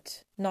acknowledge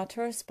it, not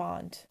to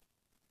respond.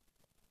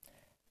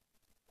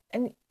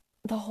 And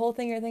the whole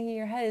thing you're thinking in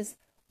your head is,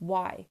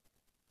 why?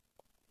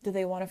 Do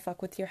they want to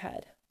fuck with your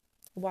head?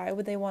 Why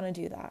would they want to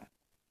do that?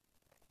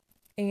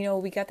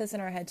 And, we get this in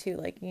our head too.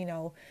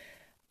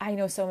 I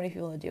know so many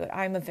people that do it.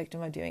 I'm a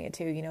victim of doing it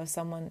too.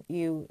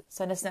 You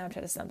send a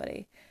Snapchat to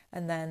somebody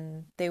and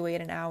then they wait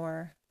an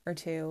hour or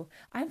two.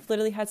 I've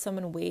literally had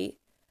someone wait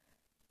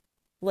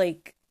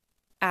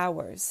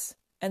hours,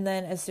 and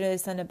then as soon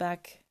as they send it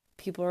back,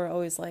 people are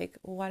always like,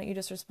 well, why don't you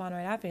just respond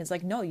right after? And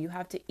it's no, you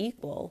have to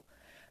equal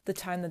the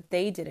time that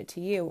they did it to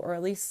you, or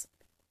at least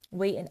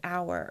wait an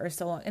hour or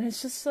so long. And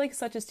it's just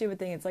such a stupid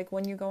thing. It's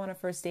when you go on a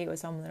first date with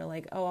someone, they're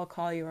like, oh, I'll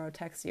call you or I'll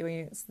text you,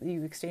 and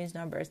you exchange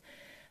numbers.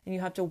 and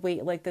you have to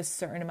wait like this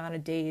certain amount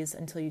of days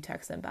until you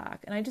text them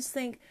back. And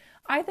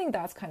I think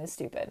that's kind of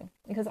stupid,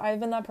 because I've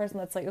been that person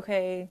that's like,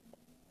 okay,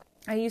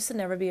 I used to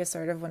never be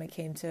assertive when it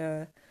came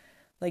to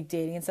like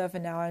dating and stuff,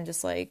 and now I'm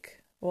just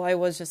like, well, I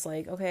was just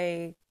like,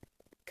 okay,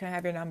 can I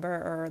have your number,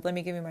 or let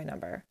me give you my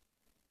number.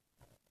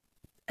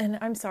 And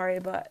I'm sorry,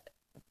 but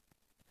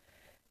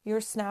your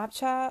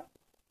Snapchat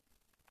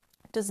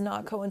does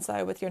not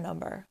coincide with your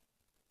number.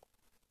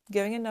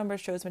 Giving a number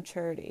shows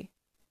maturity.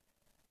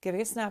 Giving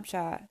a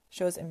Snapchat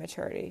shows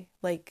immaturity.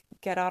 Like,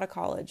 get out of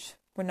college.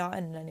 We're not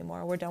in it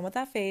anymore. We're done with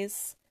that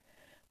phase.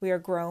 We are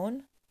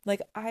grown.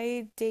 Like,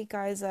 I date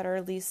guys that are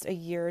at least a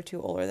year or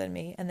two older than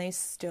me, and they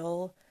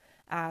still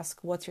ask,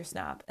 what's your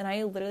Snap? And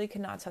I literally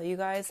cannot tell you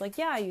guys, like,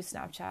 yeah, I use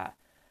Snapchat.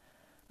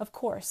 Of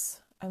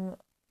course. I'm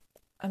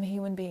a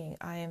human being.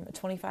 I am a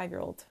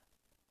 25-year-old.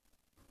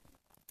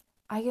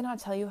 I cannot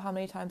tell you how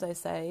many times I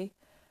say,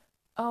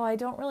 oh, I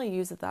don't really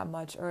use it that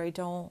much, or I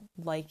don't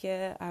like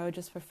it. I would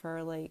just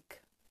prefer,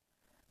 like,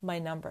 my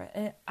number.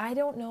 And I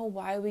don't know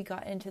why we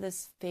got into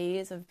this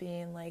phase of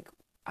being like,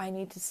 I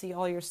need to see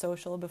all your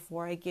social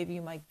before I give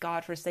you my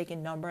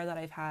godforsaken number that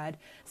I've had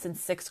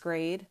since 6th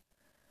grade.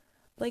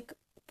 Like,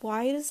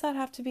 why does that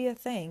have to be a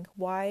thing?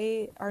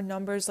 Why are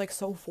numbers like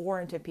so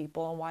foreign to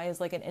people? And why is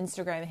like an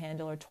Instagram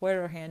handle or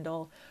Twitter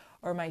handle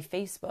or my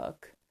Facebook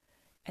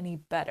any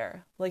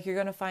better? Like, you're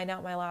going to find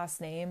out my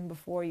last name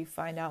before you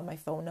find out my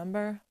phone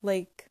number?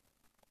 Like,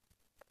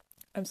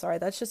 I'm sorry,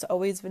 that's just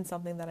always been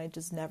something that I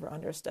just never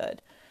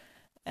understood.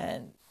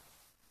 And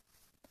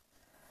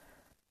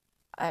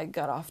I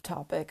got off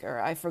topic,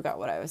 or I forgot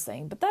what I was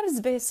saying, but that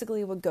is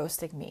basically what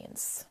ghosting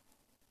means.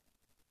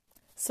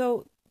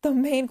 So the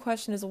main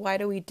question is, why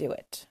do we do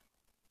it?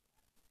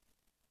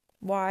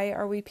 Why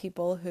are we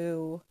people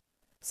who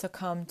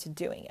succumb to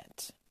doing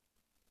it?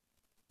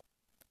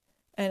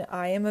 And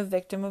I am a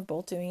victim of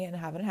both doing it and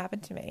having it happen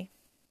to me.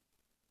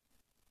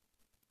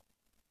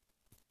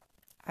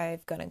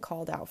 I've gotten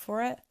called out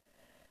for it.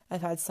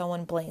 I've had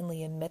someone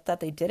blatantly admit that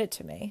they did it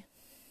to me.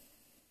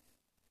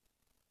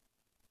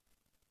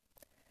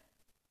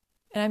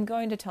 And I'm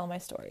going to tell my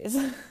stories.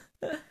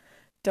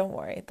 Don't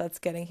worry, that's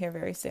getting here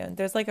very soon.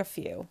 There's like a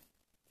few.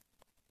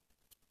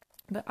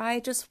 But I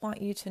just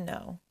want you to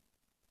know,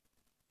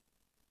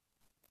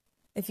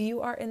 if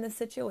you are in this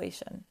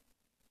situation,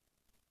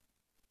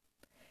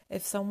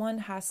 if someone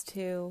has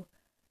to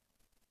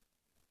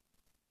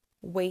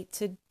wait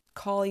to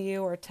call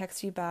you or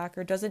text you back,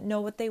 or doesn't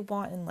know what they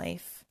want in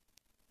life,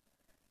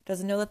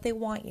 doesn't know that they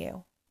want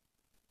you,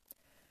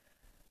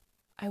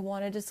 I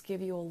want to just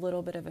give you a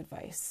little bit of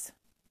advice.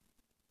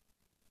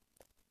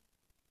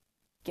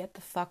 Get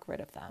the fuck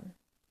rid of them.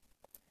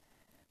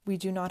 We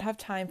do not have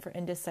time for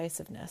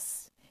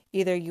indecisiveness.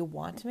 Either you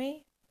want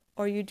me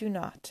or you do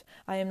not.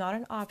 I am not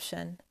an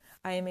option.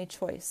 I am a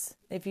choice.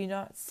 If you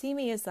not see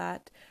me as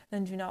that,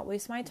 then do not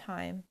waste my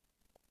time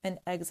and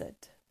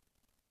exit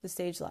the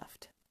stage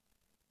left.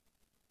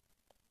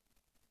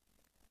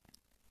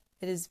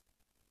 It is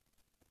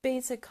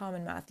basic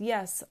common math.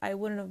 Yes, I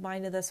wouldn't have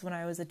minded this when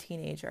I was a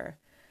teenager.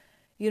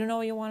 You don't know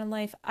what you want in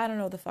life? I don't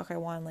know what the fuck I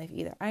want in life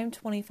either. I am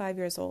 25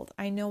 years old.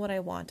 I know what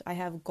I want. I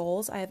have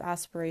goals. I have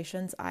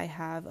aspirations. I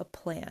have a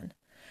plan.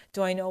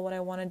 Do I know what I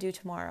want to do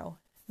tomorrow?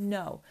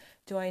 No.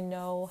 Do I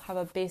have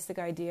a basic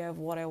idea of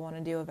what I want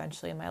to do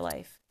eventually in my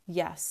life?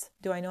 Yes.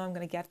 Do I know I'm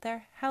going to get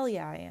there? Hell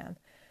yeah, I am.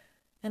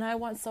 And I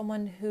want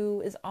someone who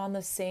is on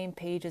the same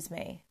page as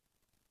me.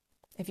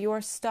 If you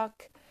are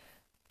stuck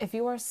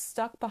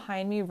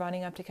behind me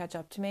running up to catch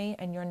up to me,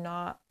 and you're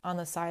not on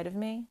the side of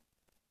me,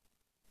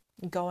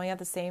 going at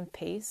the same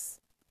pace,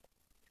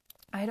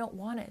 I don't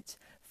want it.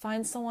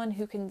 Find someone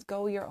who can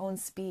go your own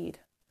speed.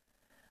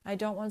 I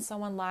don't want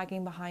someone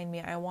lagging behind me.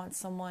 I want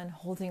someone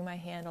holding my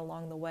hand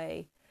along the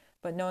way,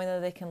 but knowing that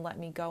they can let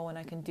me go and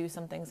I can do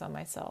some things on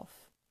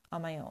myself,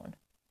 on my own.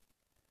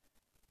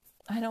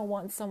 I don't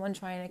want someone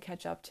trying to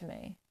catch up to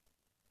me.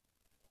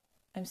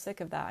 I'm sick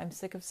of that. I'm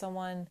sick of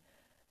someone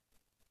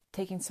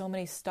taking so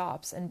many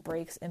stops and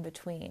breaks in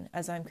between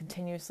as I'm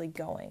continuously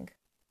going.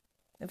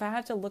 If I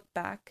have to look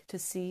back to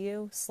see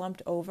you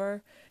slumped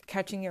over,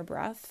 catching your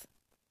breath,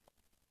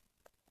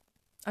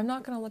 I'm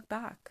not going to look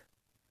back.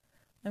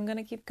 I'm going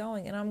to keep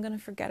going, and I'm going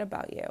to forget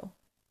about you.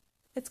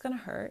 It's going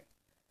to hurt.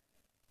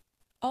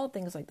 All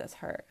things like this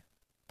hurt.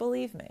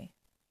 Believe me.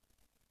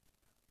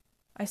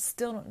 I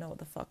still don't know what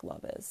the fuck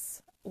love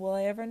is. Will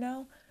I ever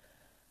know?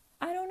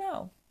 I don't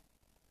know.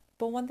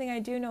 But one thing I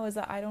do know is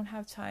that I don't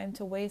have time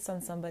to waste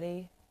on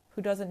somebody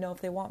who doesn't know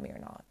if they want me or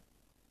not.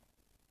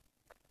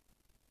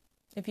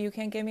 If you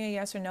can't give me a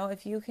yes or no,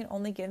 if you can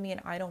only give me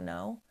an I don't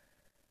know,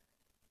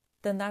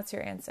 then that's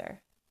your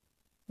answer.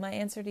 My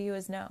answer to you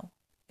is no.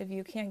 If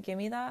you can't give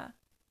me that,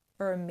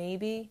 or a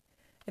maybe,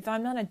 if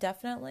I'm not a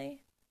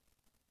definitely,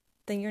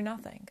 then you're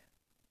nothing.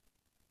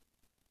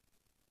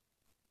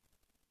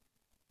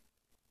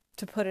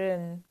 To put it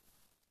in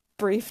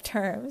brief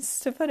terms,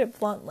 to put it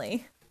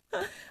bluntly,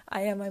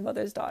 I am my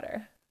mother's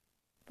daughter.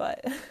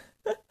 But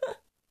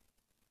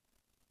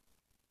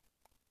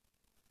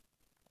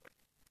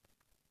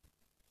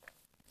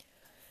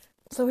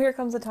So here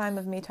comes a time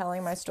of me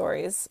telling my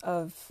stories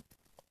of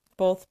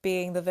both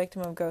being the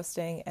victim of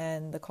ghosting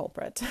and the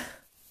culprit.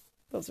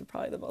 Those are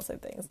probably the most same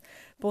things.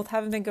 Both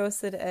having been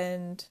ghosted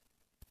and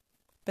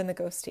been the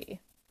ghostee.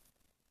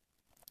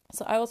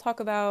 So I will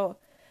talk about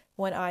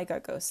when I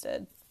got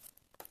ghosted.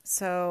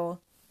 So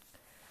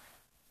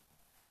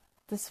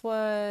this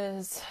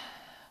was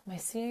my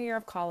senior year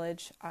of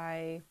college.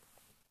 I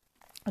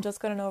had just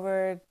gotten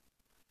over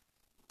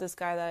this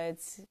guy that I'd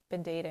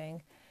been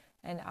dating,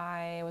 and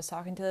I was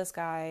talking to this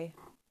guy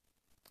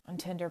on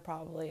Tinder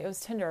probably. It was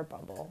Tinder or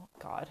Bumble.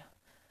 God.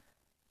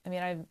 I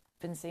mean, I've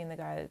been seeing the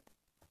guy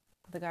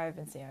I've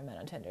been seeing I met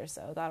on Tinder,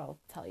 so that'll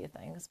tell you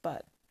things.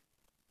 But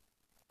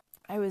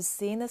I was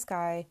seeing this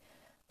guy,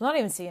 not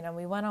even seeing him.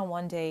 We went on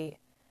one date.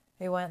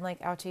 We went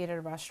like out to eat at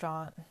a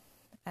restaurant,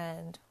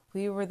 and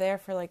we were there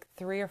for like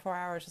 3 or 4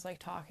 hours just like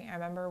talking. I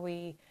remember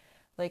we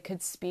like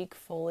could speak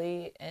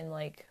fully in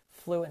like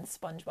fluent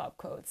SpongeBob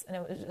quotes, and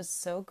it was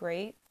just so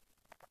great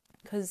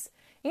because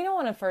you know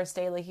on a first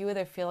date like you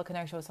either feel a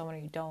connection with someone or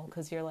you don't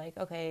because you're like,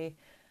 okay,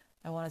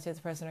 I want to see this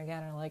person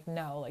again, or like,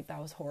 no, like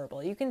that was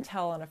horrible. You can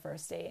tell on a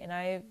first date, and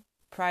I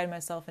pride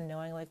myself in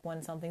knowing like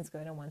when something's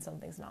good and when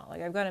something's not.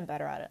 Like I've gotten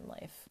better at it in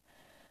life.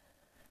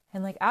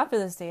 And like after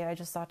this date, I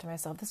just thought to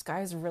myself, this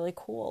guy is really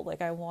cool.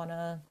 Like I want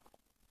to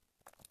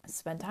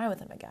spend time with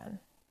him again.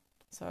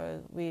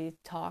 So we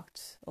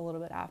talked a little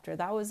bit after.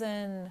 That was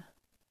in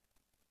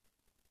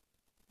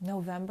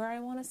November, I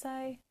want to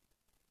say.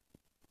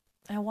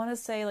 I want to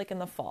say like in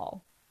the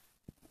fall.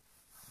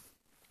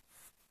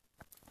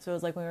 So it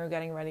was like when we were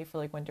getting ready for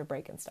like winter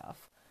break and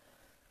stuff.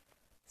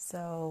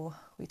 So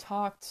we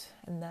talked,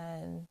 and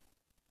then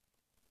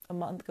a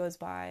month goes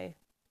by,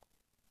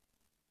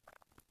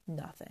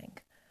 nothing.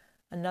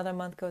 Another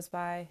month goes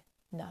by,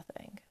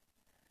 nothing.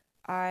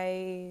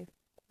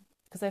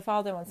 Because I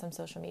followed him on some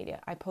social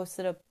media, I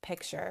posted a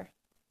picture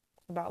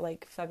about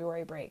like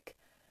February break.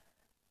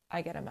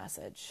 I get a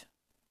message.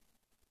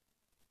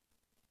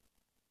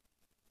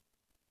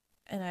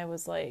 And I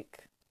was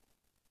like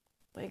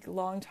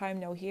long time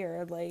no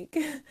hear, like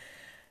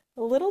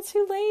a little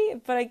too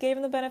late, but I gave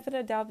him the benefit of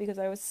the doubt because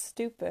I was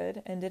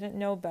stupid and didn't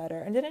know better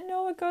and didn't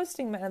know what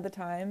ghosting meant at the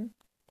time.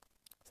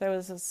 So I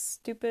was a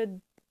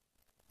stupid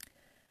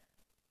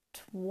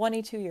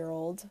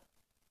 22-year-old,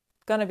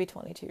 gonna be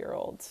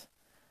 22-year-old.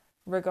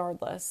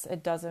 Regardless,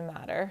 it doesn't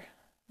matter.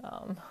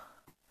 Then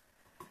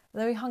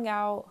we hung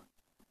out,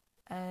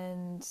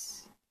 and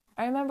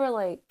I remember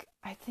like,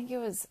 I think it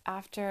was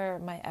after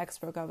my ex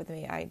broke up with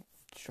me, I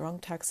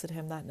drunk texted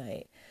him that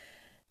night,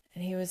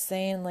 and he was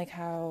saying like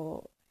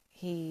how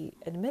he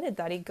admitted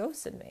that he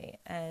ghosted me,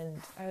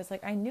 and I was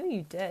like, I knew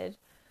you did,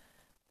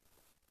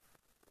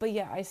 but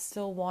yeah, I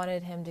still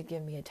wanted him to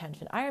give me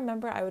attention. I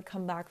remember I would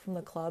come back from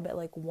the club at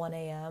like 1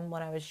 a.m.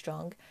 when I was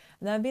drunk,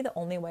 and that would be the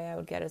only way I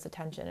would get his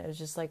attention. It was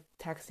just like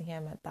texting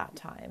him at that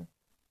time.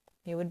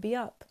 He would be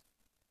up.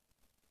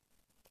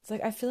 It's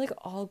like, I feel like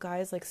all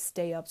guys like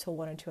stay up till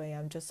 1 or 2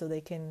 a.m. just so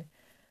they can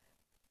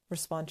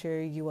respond to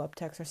your you up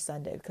text or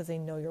send it because they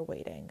know you're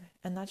waiting.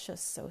 And that's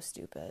just so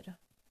stupid.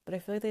 But I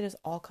feel like they just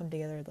all come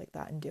together like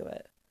that and do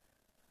it.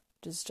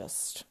 Which is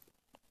just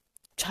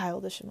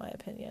childish in my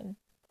opinion.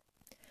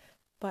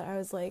 But I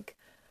was like,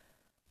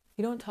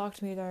 you don't talk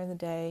to me during the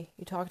day.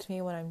 You talk to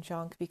me when I'm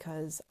drunk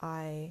because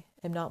I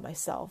am not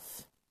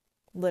myself.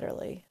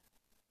 Literally.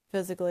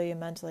 Physically and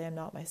mentally, I'm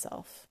not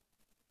myself.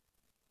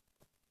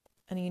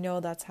 And you know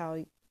that's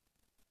how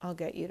I'll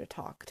get you to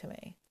talk to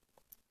me.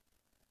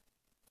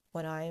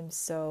 When I'm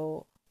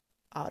so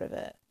out of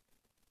it.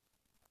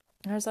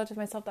 And I just thought to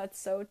myself, that's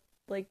so,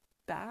 like,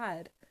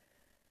 bad.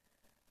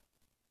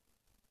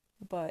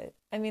 But,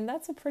 I mean,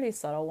 that's a pretty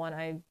subtle one.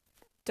 I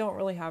don't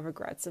really have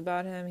regrets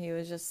about him. He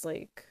was just,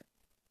 like,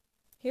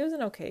 he was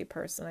an okay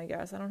person, I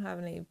guess. I don't have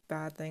any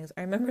bad things.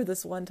 I remember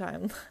this one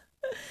time,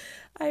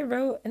 I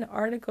wrote an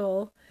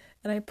article,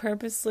 and I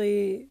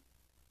purposely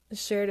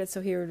shared it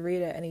so he would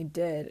read it, and he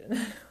did. And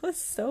it was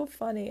so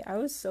funny. I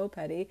was so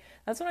petty.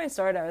 That's when I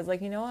started. I was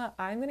like, you know what?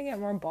 I'm going to get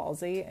more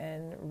ballsy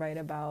and write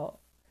about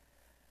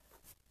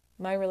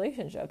my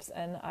relationships.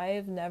 And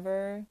I've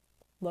never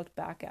looked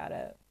back at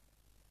it.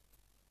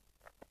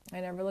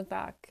 I never look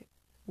back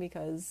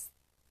because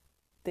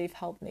they've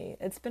helped me.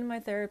 It's been my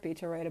therapy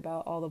to write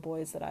about all the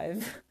boys that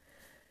I've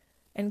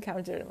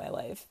encountered in my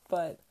life.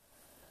 But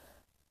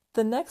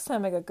the next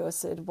time I got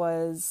ghosted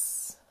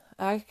was,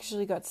 I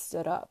actually got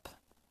stood up.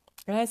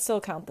 And I still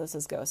count this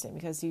as ghosting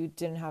because you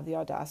didn't have the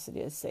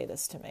audacity to say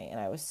this to me. And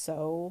I was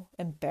so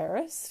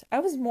embarrassed. I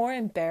was more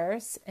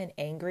embarrassed and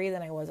angry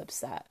than I was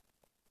upset.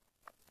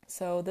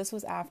 So this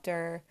was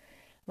after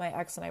my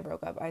ex and I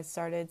broke up. I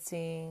started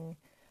seeing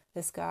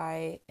this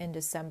guy in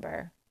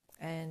December.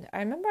 And I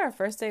remember our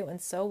first date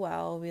went so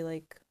well. We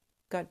like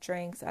got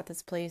drinks at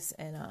this place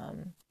in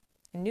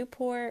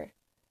Newport.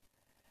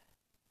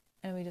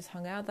 And we just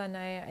hung out that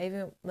night. I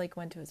even like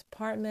went to his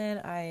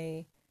apartment.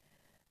 I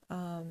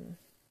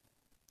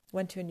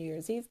went to a New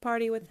Year's Eve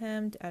party with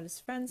him at his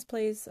friend's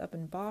place up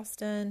in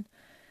Boston.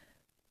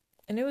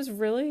 And it was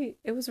really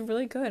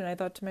good. And I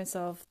thought to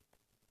myself,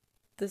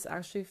 this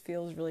actually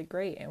feels really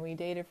great. And we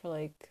dated for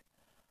like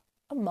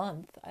a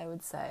month, I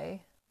would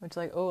say, which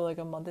like, oh, like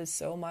a month is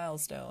so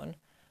milestone.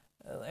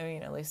 I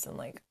mean, at least in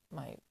like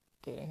my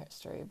dating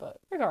history, but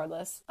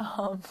regardless,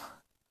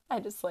 I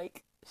just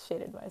like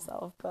shitted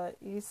myself. But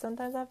you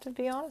sometimes have to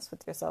be honest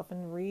with yourself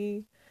and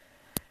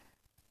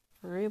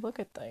re-look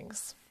at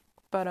things.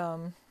 But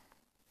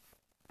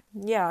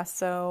yeah,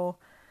 so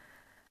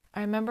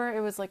I remember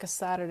it was like a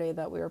Saturday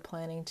that we were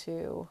planning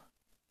to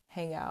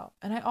hang out.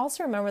 And I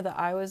also remember that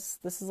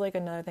this is like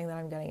another thing that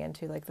I'm getting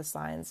into, like the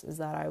signs, is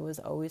that I was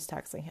always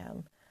texting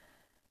him.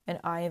 And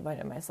I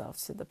invited myself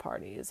to the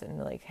parties and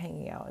like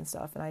hanging out and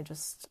stuff. And I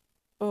just,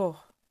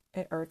 oh,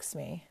 it irks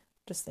me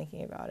just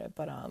thinking about it.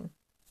 But,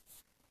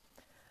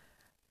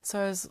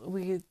 so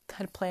we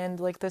had planned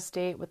like this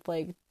date with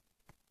like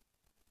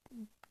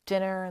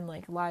dinner and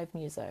like live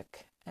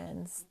music.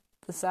 And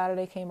the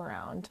Saturday came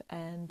around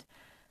and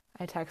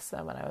I texted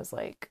him and I was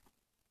like,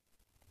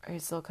 are you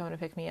still coming to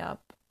pick me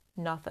up?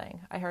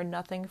 Nothing. I heard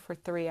nothing for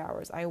 3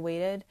 hours. I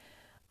waited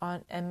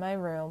in my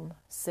room,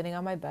 sitting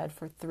on my bed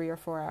for 3 or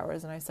 4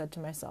 hours, and I said to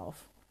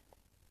myself,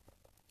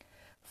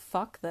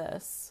 fuck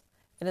this.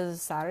 It is a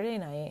Saturday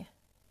night.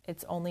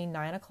 It's only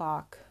 9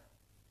 o'clock.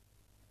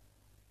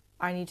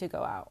 I need to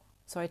go out.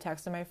 So I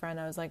texted my friend.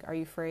 I was like, are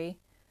you free?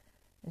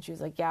 And she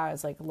was like, yeah. I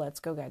was like, let's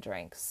go get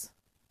drinks.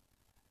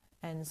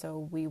 And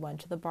so we went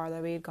to the bar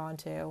that we had gone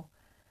to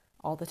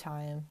all the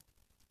time,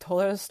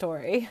 told her the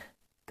story,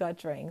 got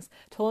drinks,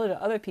 told it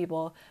to other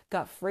people,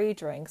 got free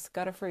drinks,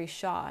 got a free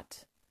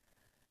shot.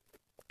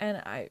 And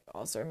I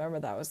also remember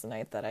that was the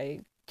night that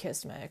I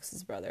kissed my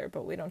ex's brother,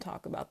 but we don't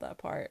talk about that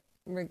part.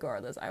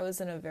 Regardless, I was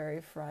in a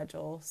very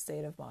fragile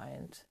state of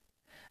mind.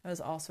 I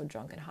was also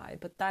drunk and high,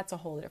 but that's a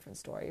whole different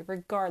story.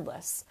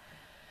 Regardless,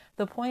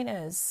 the point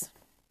is,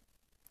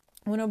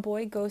 when a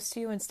boy goes to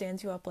you and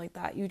stands you up like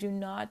that, you do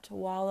not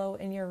wallow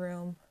in your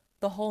room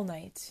the whole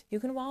night.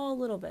 You can wallow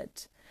a little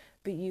bit,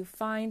 but you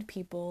find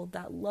people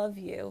that love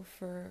you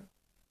for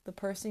the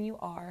person you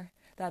are,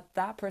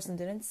 that person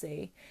didn't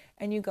see,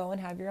 and you go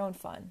and have your own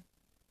fun.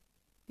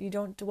 You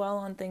don't dwell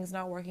on things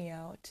not working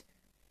out.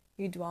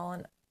 You do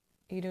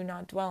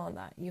not dwell on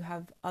that. You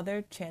have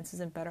other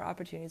chances and better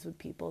opportunities with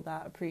people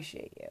that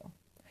appreciate you.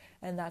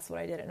 And that's what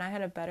I did. And I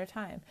had a better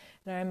time.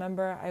 And I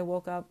remember I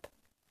woke up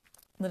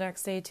the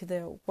next day to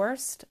the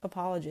worst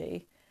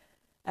apology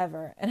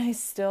ever. And I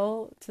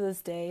still, to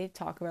this day,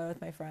 talk about it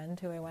with my friend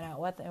who I went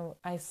out with. And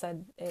I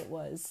said it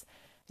was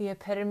the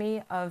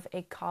epitome of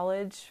a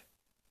college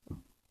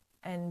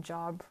and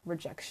job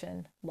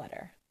rejection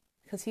letter.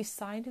 Because he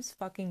signed his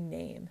fucking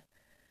name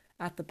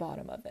at the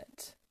bottom of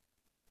it.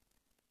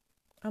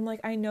 I'm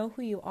like, I know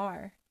who you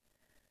are.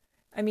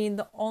 I mean,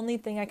 the only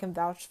thing I can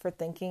vouch for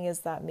thinking is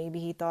that maybe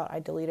he thought I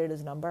deleted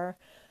his number.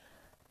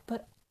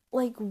 But,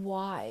 like,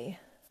 why?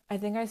 I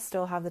think I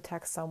still have the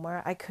text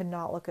somewhere. I could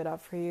not look it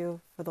up for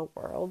you for the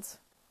world.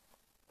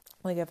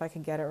 Like, if I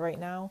could get it right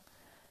now.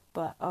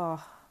 But,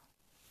 oh,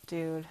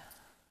 dude.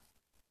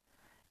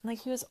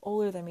 Like, he was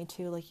older than me,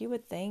 too. Like, you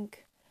would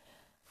think.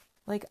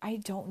 Like, I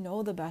don't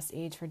know the best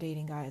age for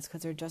dating guys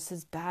because they're just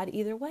as bad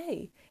either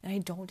way. And I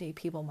don't date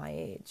people my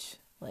age.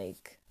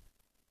 Like,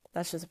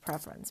 that's just a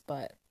preference,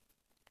 but...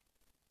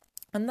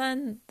 And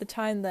then the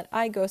time that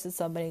I ghosted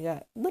somebody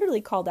got literally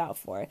called out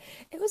for it.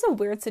 It was a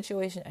weird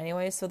situation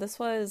anyway, so this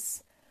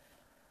was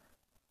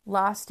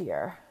last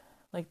year,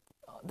 like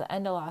the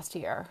end of last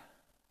year.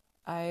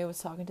 I was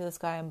talking to this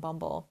guy on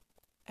Bumble,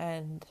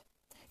 and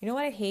you know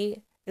what I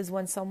hate is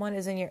when someone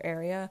is in your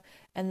area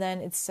and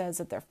then it says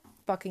that they're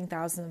fucking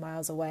thousands of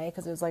miles away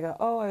because it was like, I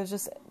was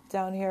just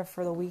down here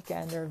for the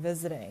weekend or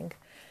visiting.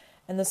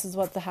 And this is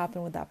what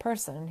happened with that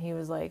person. He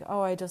was like,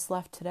 I just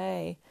left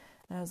today.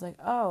 And I was like,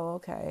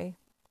 okay.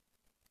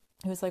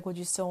 He was like, would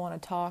you still want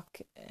to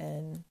talk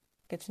and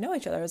get to know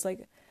each other? I was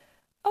like,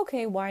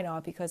 okay, why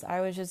not? Because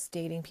I was just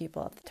dating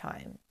people at the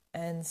time.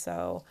 And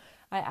so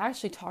I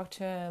actually talked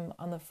to him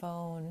on the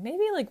phone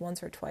maybe like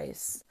once or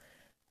twice.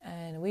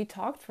 And we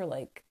talked for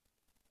like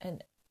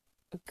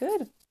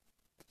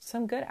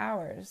some good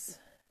hours.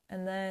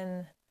 And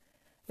then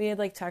we had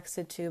like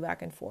texted too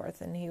back and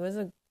forth. And he was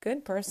a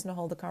good person to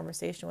hold a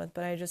conversation with.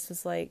 But I just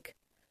was like,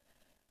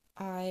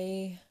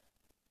 I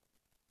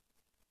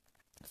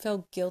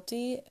felt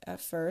guilty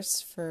at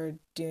first for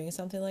doing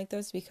something like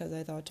this because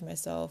I thought to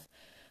myself,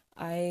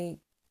 I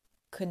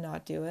could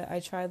not do it. I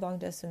tried long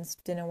distance,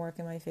 didn't work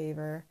in my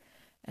favor,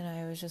 and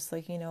I was just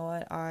like, you know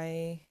what,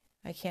 I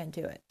can't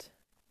do it.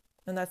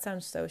 And that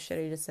sounds so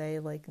shitty to say,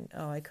 like,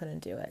 oh, I couldn't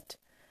do it.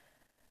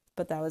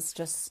 But that was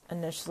just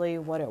initially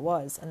what it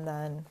was. And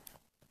then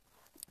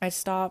I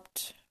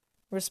stopped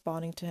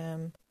responding to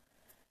him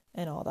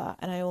and all that.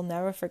 And I will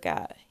never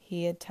forget,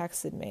 he had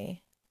texted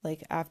me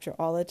like after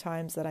all the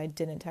times that I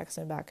didn't text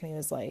him back, and he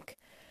was like,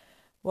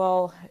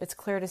 well, it's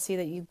clear to see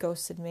that you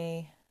ghosted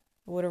me.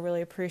 I would have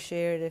really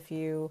appreciated if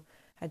you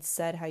had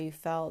said how you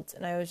felt.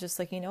 And I was just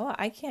like, you know what?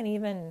 I can't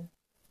even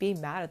be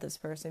mad at this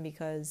person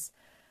because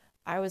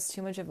I was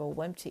too much of a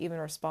wimp to even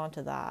respond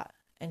to that.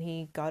 And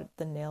he got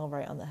the nail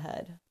right on the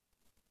head.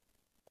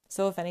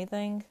 So if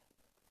anything,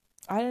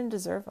 I didn't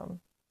deserve them.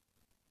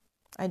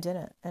 I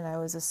didn't. And I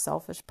was a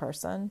selfish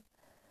person.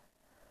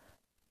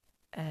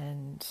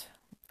 And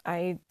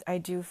I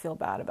do feel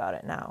bad about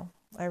it now.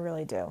 I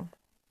really do.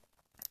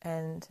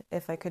 And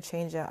if I could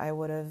change it, I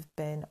would have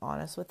been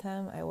honest with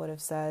him. I would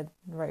have said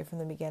right from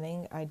the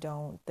beginning, I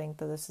don't think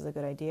that this is a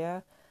good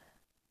idea.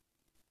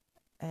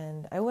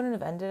 And I wouldn't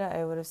have ended it.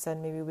 I would have said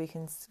maybe we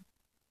can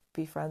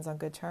be friends on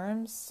good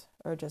terms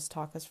or just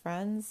talk as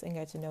friends and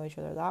get to know each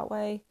other that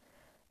way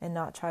and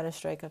not try to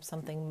strike up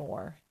something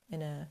more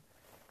in a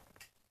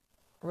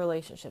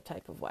relationship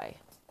type of way.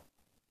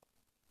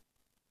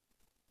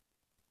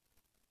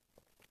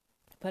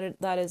 But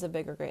that is a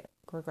big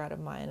regret of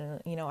mine.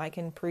 And, I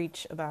can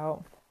preach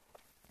about,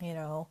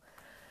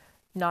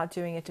 not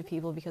doing it to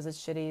people because it's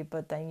shitty,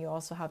 but then you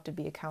also have to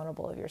be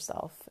accountable of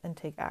yourself and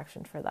take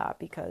action for that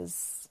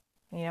because,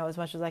 as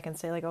much as I can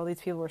say, like, oh,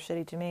 these people were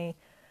shitty to me,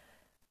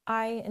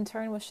 I, in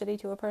turn, was shitty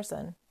to a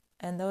person.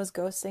 And those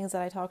ghostings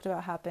that I talked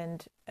about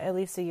happened at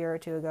least a year or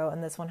two ago,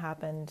 and this one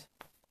happened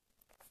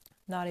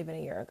not even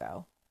a year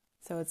ago.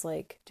 So it's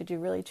like, did you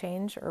really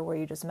change, or were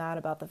you just mad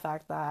about the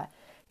fact that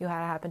you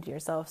had it happen to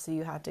yourself, so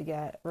you had to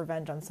get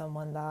revenge on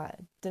someone that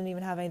didn't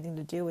even have anything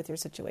to do with your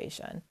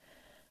situation?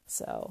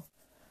 So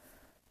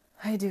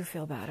I do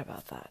feel bad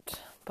about that.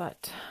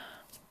 But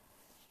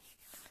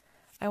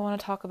I want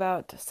to talk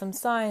about some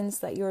signs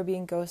that you are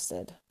being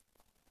ghosted,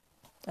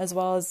 as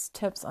well as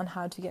tips on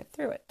how to get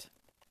through it.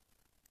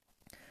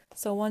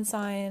 So one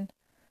sign,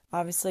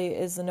 obviously,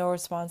 is the no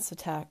response to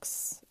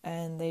texts,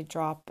 and they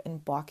drop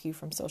and block you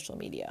from social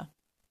media.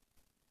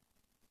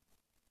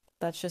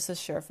 That's just a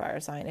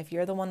surefire sign. If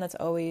you're the one that's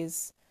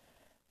always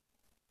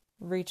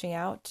reaching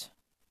out,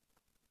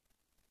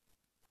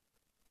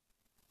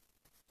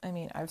 I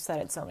mean, I've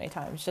said it so many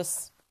times,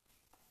 just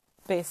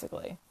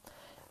basically.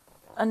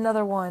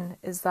 Another one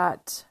is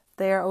that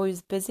they are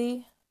always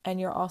busy, and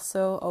you're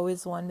also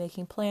always the one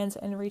making plans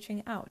and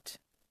reaching out.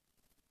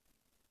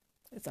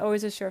 It's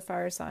always a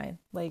surefire sign.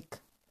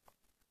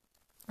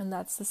 And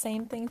that's the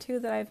same thing too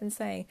that I've been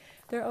saying.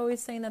 They're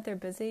always saying that they're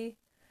busy,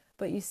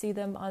 but you see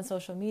them on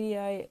social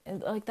media,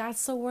 and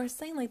that's the worst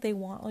thing. They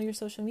want all your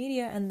social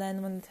media, and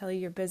then when they tell you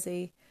you're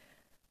busy,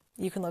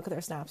 you can look at their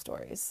Snap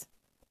stories.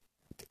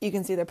 You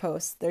can see their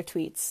posts, their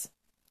tweets.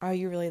 Are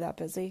you really that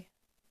busy?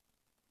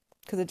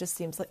 Because it just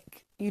seems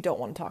like you don't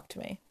want to talk to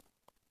me.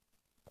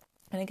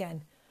 And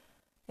again,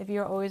 if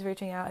you're always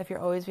reaching out, if you're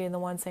always being the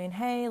one saying,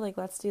 hey,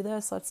 let's do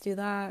this, let's do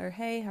that, or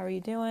hey, how are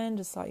you doing?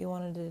 Just thought you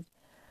wanted to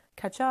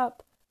catch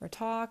up or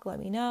talk, let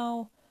me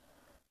know.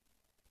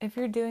 If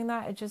you're doing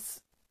that, it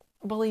just,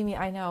 believe me,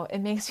 I know, it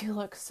makes you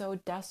look so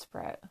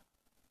desperate.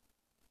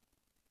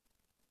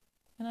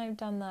 And I've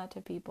done that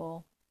to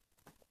people.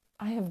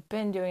 I have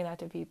been doing that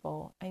to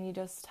people. And you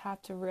just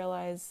have to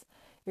realize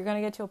you're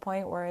going to get to a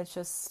point where it's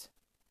just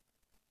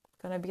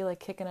going to be like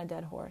kicking a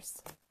dead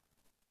horse.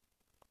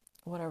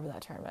 Whatever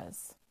that term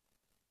is.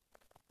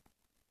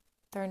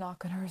 They're not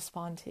going to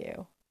respond to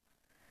you.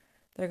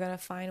 They're going to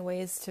find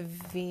ways to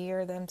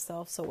veer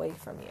themselves away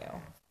from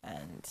you.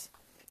 And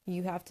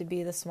you have to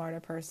be the smarter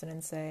person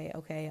and say,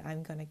 okay,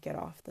 I'm going to get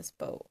off this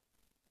boat.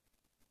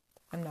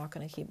 I'm not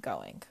going to keep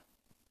going.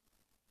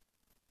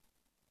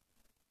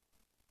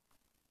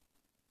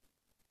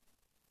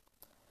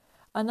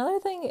 Another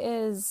thing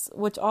is,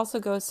 which also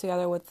goes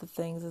together with the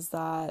things, is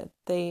that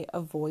they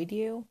avoid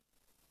you.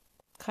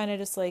 Kind of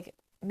just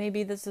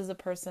maybe this is a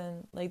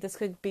person, this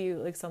could be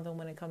something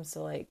when it comes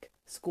to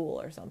school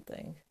or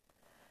something.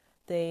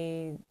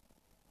 They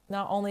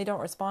not only don't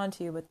respond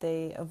to you, but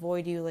they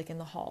avoid you in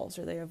the halls,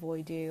 or they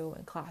avoid you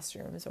in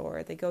classrooms,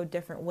 or they go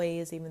different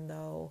ways even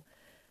though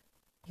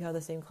you have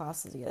the same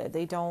classes together.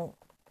 They don't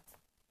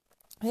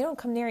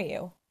come near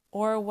you.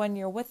 Or when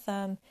you're with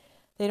them,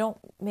 they don't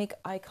make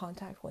eye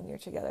contact when you're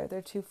together.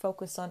 They're too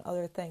focused on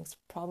other things,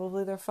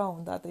 probably their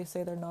phone that they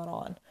say they're not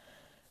on.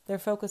 They're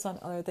focused on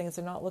other things.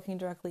 They're not looking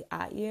directly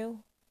at you.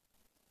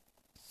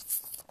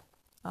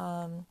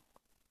 And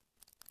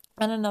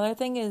another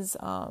thing is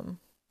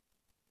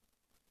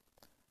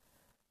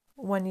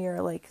when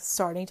you're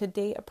starting to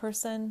date a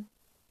person,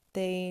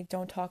 they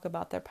don't talk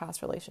about their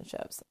past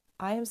relationships.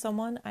 I am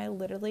someone, I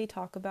literally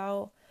talk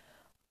about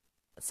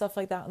stuff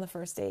like that on the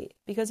first date,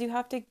 because you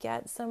have to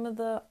get some of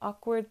the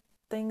awkward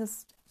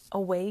things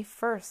away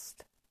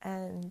first,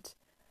 and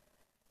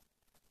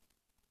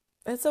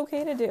it's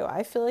okay to do.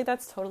 I feel like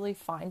that's totally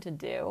fine to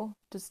do.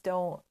 Just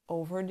don't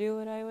overdo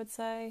it, I would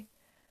say.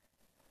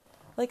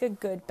 A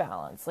good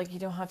balance. You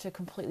don't have to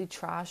completely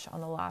trash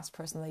on the last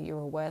person that you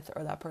were with,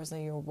 or that person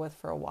that you were with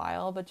for a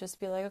while, but just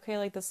be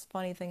okay, this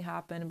funny thing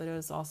happened, but it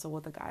was also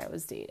with the guy I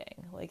was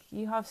dating.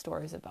 You have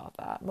stories about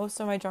that. Most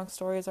of my drunk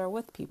stories are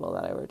with people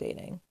that I were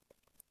dating.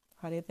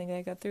 How do you think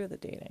I got through the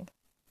dating?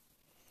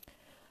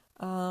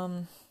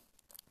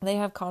 They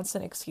have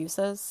constant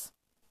excuses,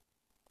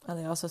 and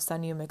they also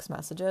send you mixed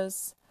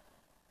messages.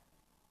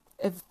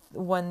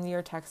 When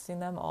you're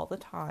texting them all the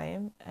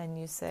time and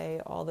you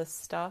say all this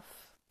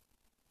stuff,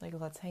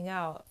 let's hang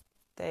out,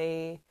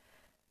 they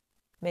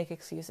make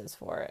excuses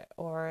for it,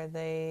 or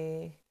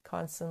they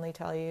constantly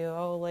tell you,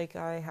 oh, like,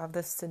 I have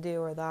this to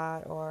do or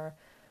that, or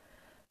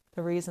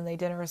the reason they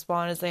didn't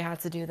respond is they had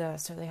to do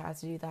this or they had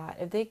to do that.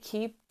 If they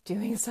keep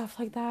doing stuff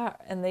like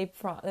that and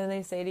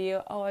they say to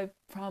you, oh, I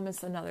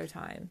promise another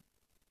time,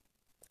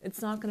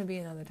 it's not going to be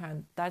another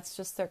time. That's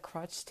just their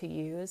crutch to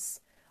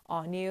use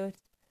on you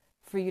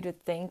for you to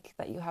think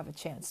that you have a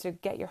chance to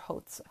get your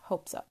hopes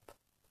up.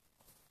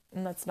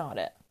 And that's not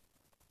it.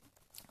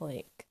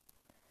 Like,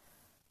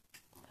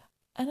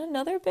 and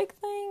another big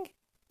thing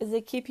is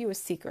they keep you a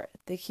secret.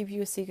 They keep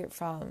you a secret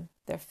from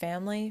their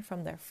family,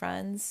 from their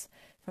friends,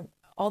 from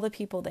all the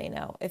people they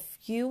know. If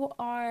you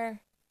are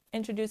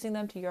introducing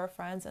them to your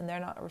friends and they're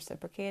not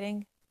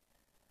reciprocating,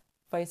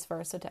 vice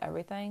versa to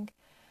everything,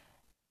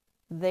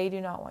 they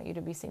do not want you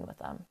to be seen with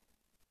them.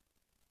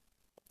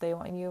 They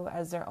want you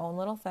as their own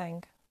little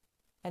thing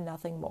and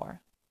nothing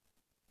more.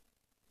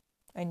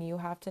 And you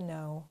have to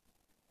know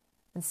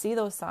and see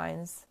those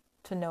signs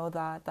to know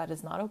that that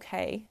is not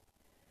okay,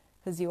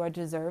 because you are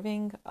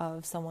deserving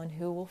of someone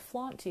who will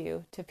flaunt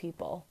you to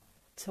people,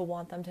 to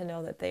want them to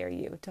know that they are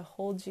you, to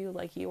hold you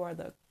like you are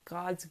the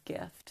God's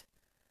gift.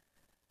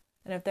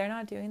 And if they're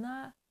not doing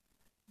that,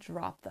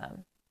 drop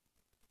them.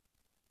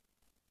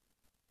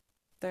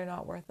 They're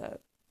not worth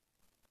it.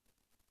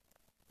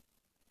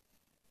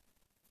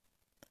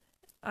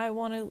 I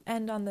want to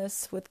end on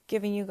this with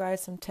giving you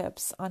guys some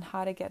tips on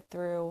how to get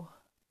through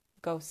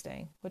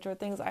ghosting, which are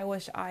things I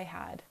wish I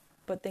had,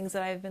 but things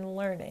that I've been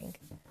learning.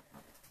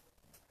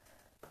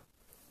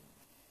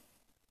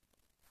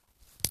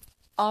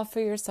 Offer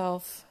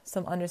yourself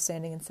some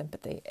understanding and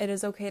sympathy. It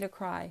is okay to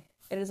cry.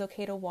 It is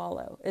okay to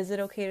wallow. Is it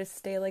okay to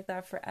stay like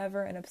that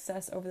forever and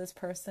obsess over this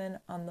person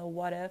on the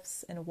what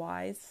ifs and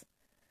whys?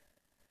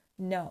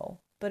 No,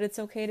 but it's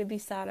okay to be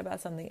sad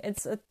about something.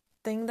 It's a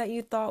thing that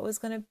you thought was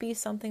going to be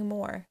something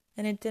more,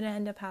 and it didn't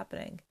end up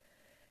happening.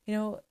 You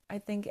know, I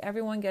think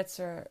everyone gets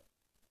their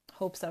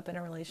hopes up in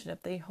a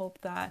relationship. They hope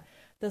that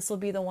this will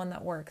be the one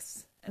that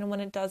works. And when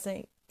it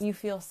doesn't, you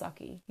feel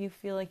sucky. You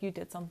feel like you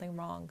did something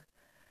wrong.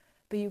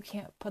 But you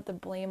can't put the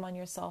blame on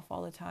yourself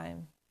all the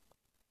time.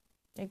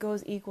 It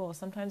goes equal.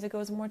 Sometimes it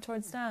goes more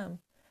towards them.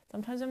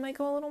 Sometimes it might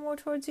go a little more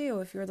towards you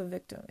if you're the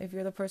victim, if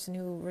you're the person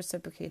who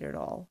reciprocated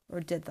all or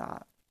did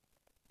that.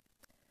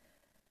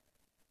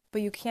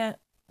 But you can't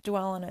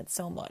dwell on it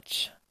so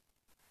much.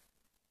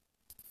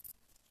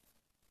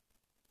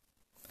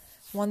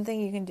 One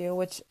thing you can do,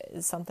 which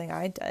is something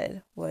I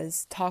did,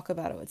 was talk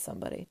about it with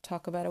somebody.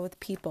 Talk about it with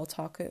people.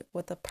 Talk it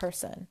with a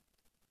person.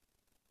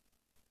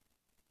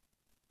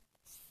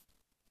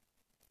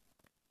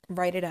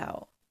 Write it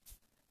out.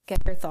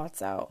 Get your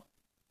thoughts out.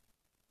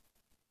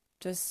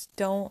 Just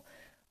don't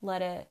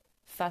let it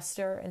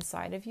fester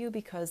inside of you,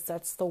 because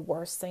that's the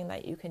worst thing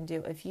that you can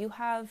do. If you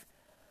have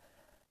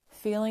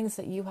feelings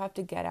that you have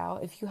to get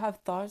out, if you have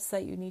thoughts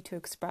that you need to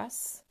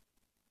express,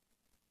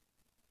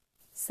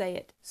 say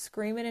it.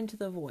 Scream it into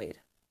the void.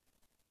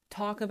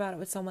 Talk about it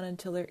with someone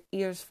until their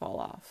ears fall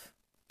off.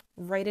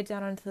 Write it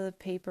down onto the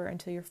paper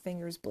until your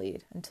fingers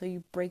bleed, until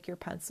you break your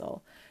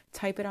pencil.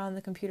 Type it on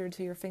the computer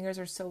until your fingers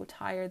are so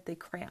tired they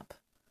cramp.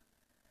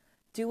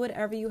 Do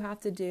whatever you have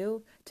to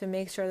do to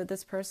make sure that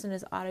this person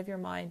is out of your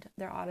mind.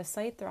 They're out of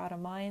sight, they're out of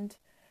mind.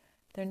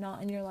 They're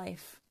not in your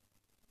life.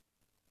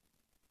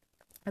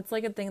 It's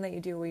like a thing that you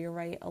do where you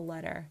write a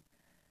letter.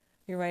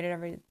 You write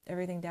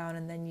everything down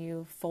and then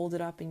you fold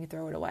it up and you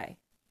throw it away.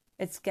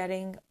 It's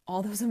getting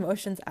all those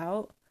emotions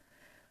out.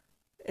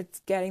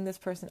 It's getting this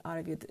person out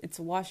of you. It's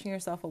washing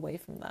yourself away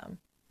from them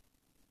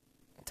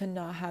to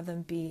not have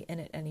them be in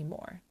it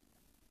anymore.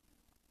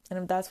 And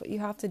if that's what you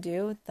have to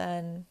do,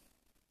 then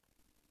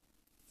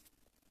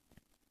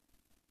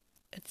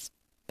it's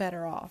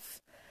better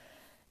off.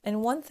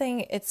 And one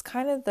thing, it's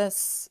kind of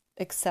this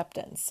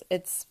acceptance.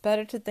 It's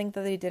better to think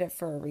that they did it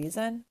for a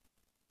reason,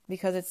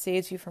 because it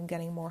saves you from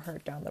getting more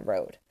hurt down the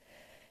road.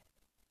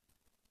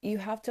 You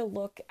have to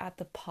look at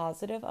the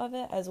positive of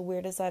it, as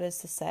weird as that is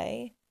to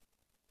say.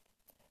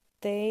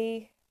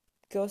 They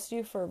ghosted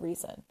you for a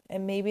reason.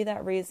 And maybe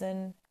that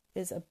reason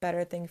is a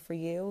better thing for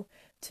you,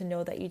 to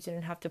know that you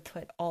didn't have to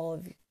put all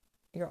of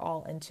your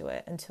all into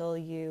it until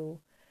you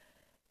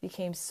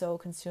became so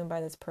consumed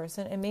by this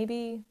person. And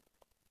maybe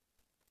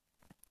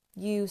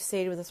you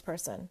stayed with this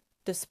person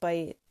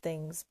despite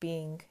things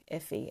being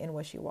iffy and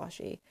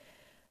wishy-washy.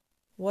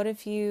 What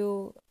if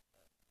you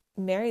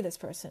marry this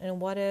person?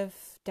 And what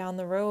if down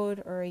the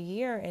road, or a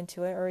year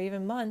into it, or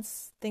even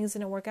months, things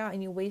didn't work out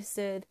and you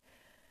wasted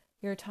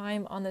your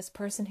time on this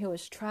person who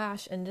was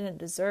trash and didn't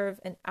deserve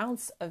an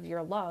ounce of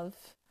your love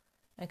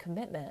and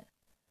commitment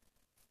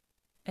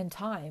and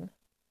time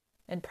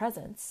and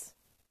presence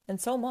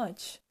and so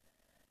much,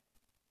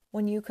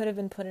 when you could have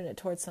been putting it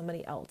towards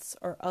somebody else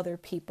or other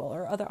people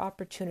or other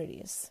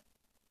opportunities?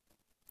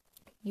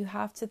 You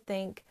have to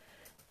think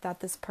that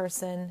this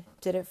person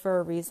did it for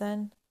a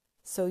reason,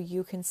 so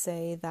you can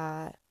say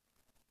that,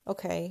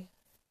 okay,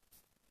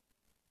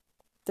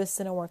 this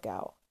didn't work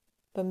out,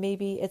 but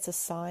maybe it's a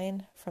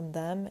sign from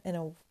them in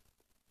a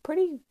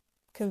pretty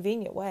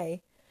convenient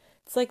way.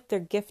 It's like their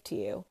gift to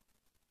you,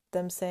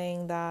 them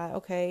saying that,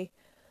 okay,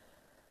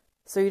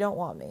 So you don't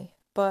want me,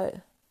 but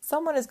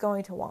someone is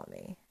going to want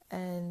me,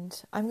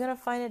 and I'm going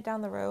to find it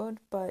down the road,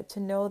 but to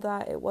know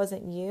that it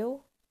wasn't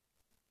you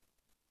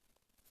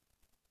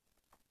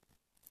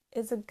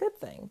is a good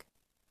thing,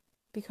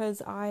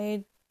 because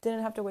I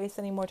didn't have to waste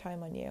any more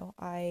time on you.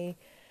 I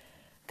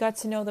got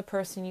to know the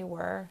person you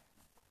were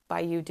by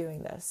you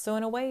doing this. So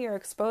in a way, you're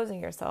exposing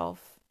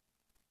yourself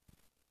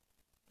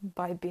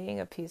by being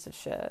a piece of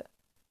shit.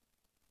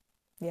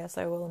 Yes,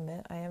 I will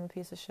admit I am a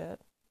piece of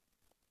shit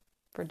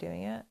for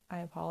doing it. I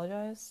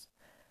apologize.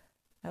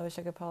 I wish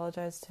I could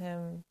apologize to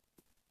him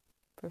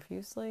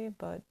profusely,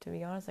 but to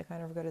be honest, I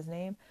kind of forgot his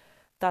name.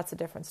 That's a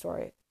different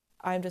story.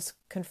 I'm just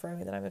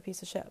confirming that I'm a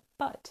piece of shit.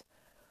 But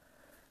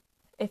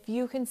if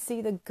you can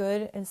see the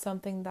good in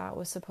something that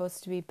was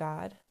supposed to be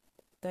bad,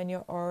 then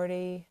you're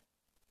already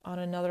on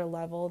another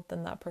level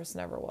than that person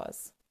ever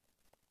was.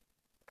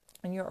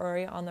 And you're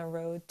already on the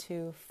road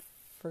to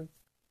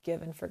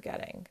forgive and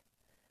forgetting.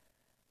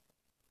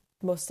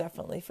 Most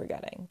definitely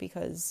forgetting,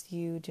 because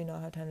you do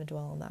not have time to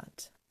dwell on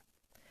that.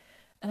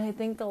 And I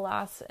think the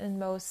last and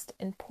most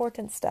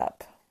important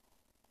step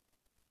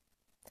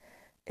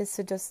is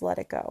to just let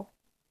it go.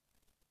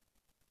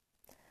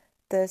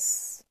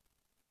 This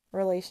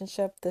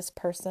relationship, this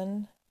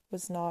person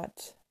was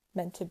not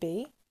meant to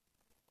be.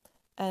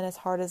 And as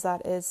hard as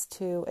that is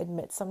to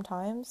admit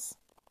sometimes,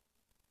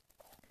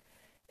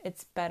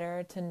 it's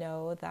better to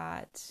know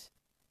that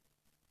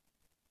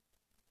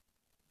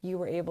you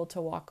were able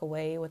to walk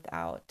away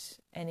without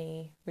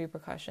any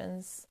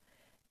repercussions,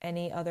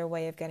 any other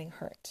way of getting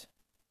hurt.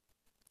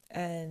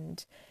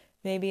 And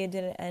maybe it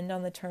didn't end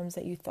on the terms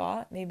that you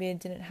thought. Maybe it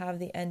didn't have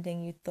the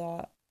ending you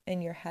thought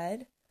in your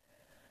head.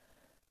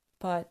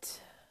 But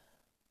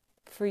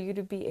for you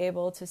to be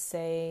able to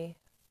say,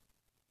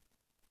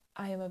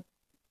 I am a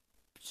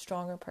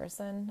stronger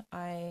person,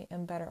 I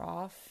am better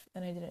off,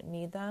 and I didn't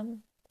need them,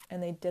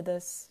 and they did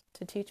this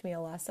to teach me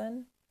a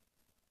lesson,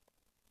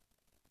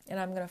 and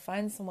I'm going to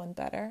find someone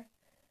better,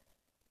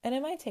 and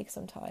it might take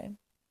some time,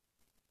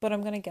 but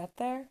I'm going to get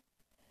there,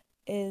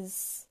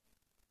 is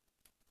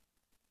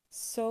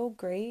so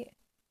great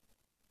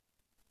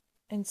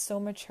and so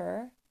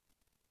mature.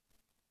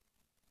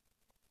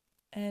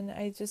 And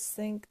I just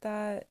think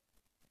that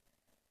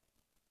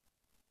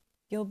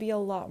you'll be a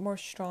lot more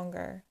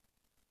stronger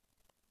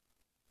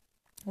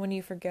when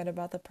you forget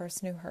about the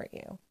person who hurt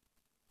you.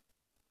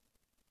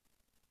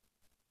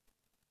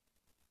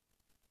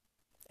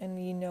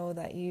 And you know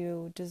that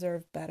you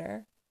deserve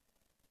better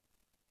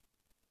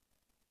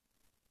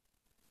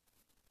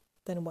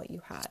than what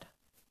you had.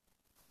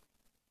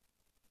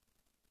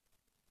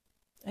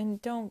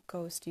 And don't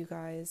ghost, you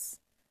guys.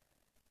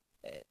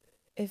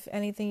 If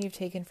anything you've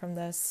taken from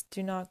this,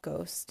 do not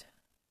ghost.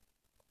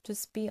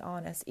 Just be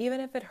honest. Even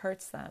if it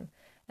hurts them,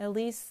 at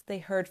least they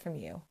heard from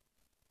you.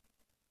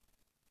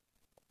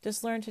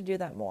 Just learn to do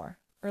that more.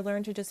 Or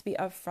learn to just be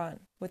upfront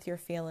with your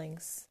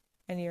feelings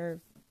and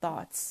your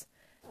thoughts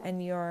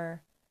and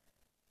your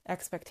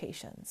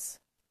expectations.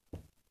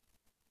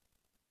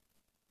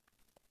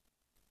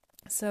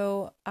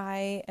 So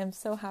I am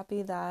so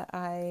happy that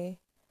I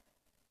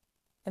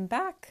am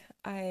back.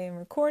 I am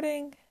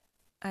recording.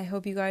 I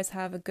hope you guys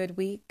have a good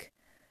week.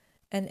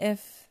 And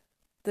if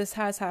this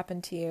has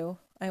happened to you,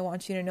 I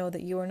want you to know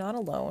that you are not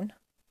alone.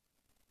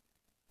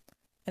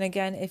 And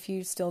again, if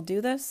you still do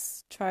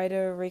this, try to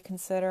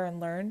reconsider and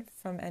learn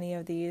from any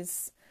of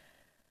these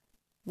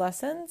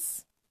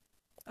lessons.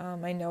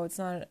 I know it's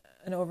not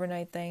an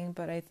overnight thing,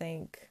 but I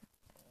think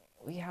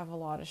we have a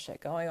lot of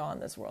shit going on in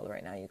this world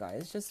right now, you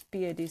guys. Just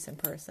be a decent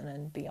person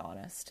and be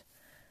honest.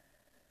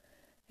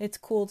 It's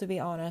cool to be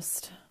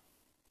honest.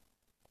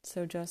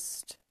 So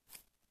just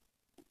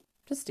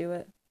do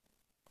it.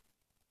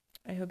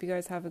 I hope you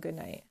guys have a good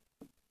night.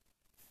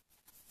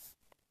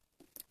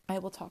 I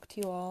will talk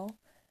to you all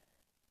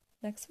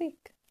next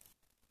week.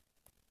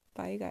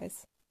 Bye, you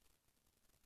guys.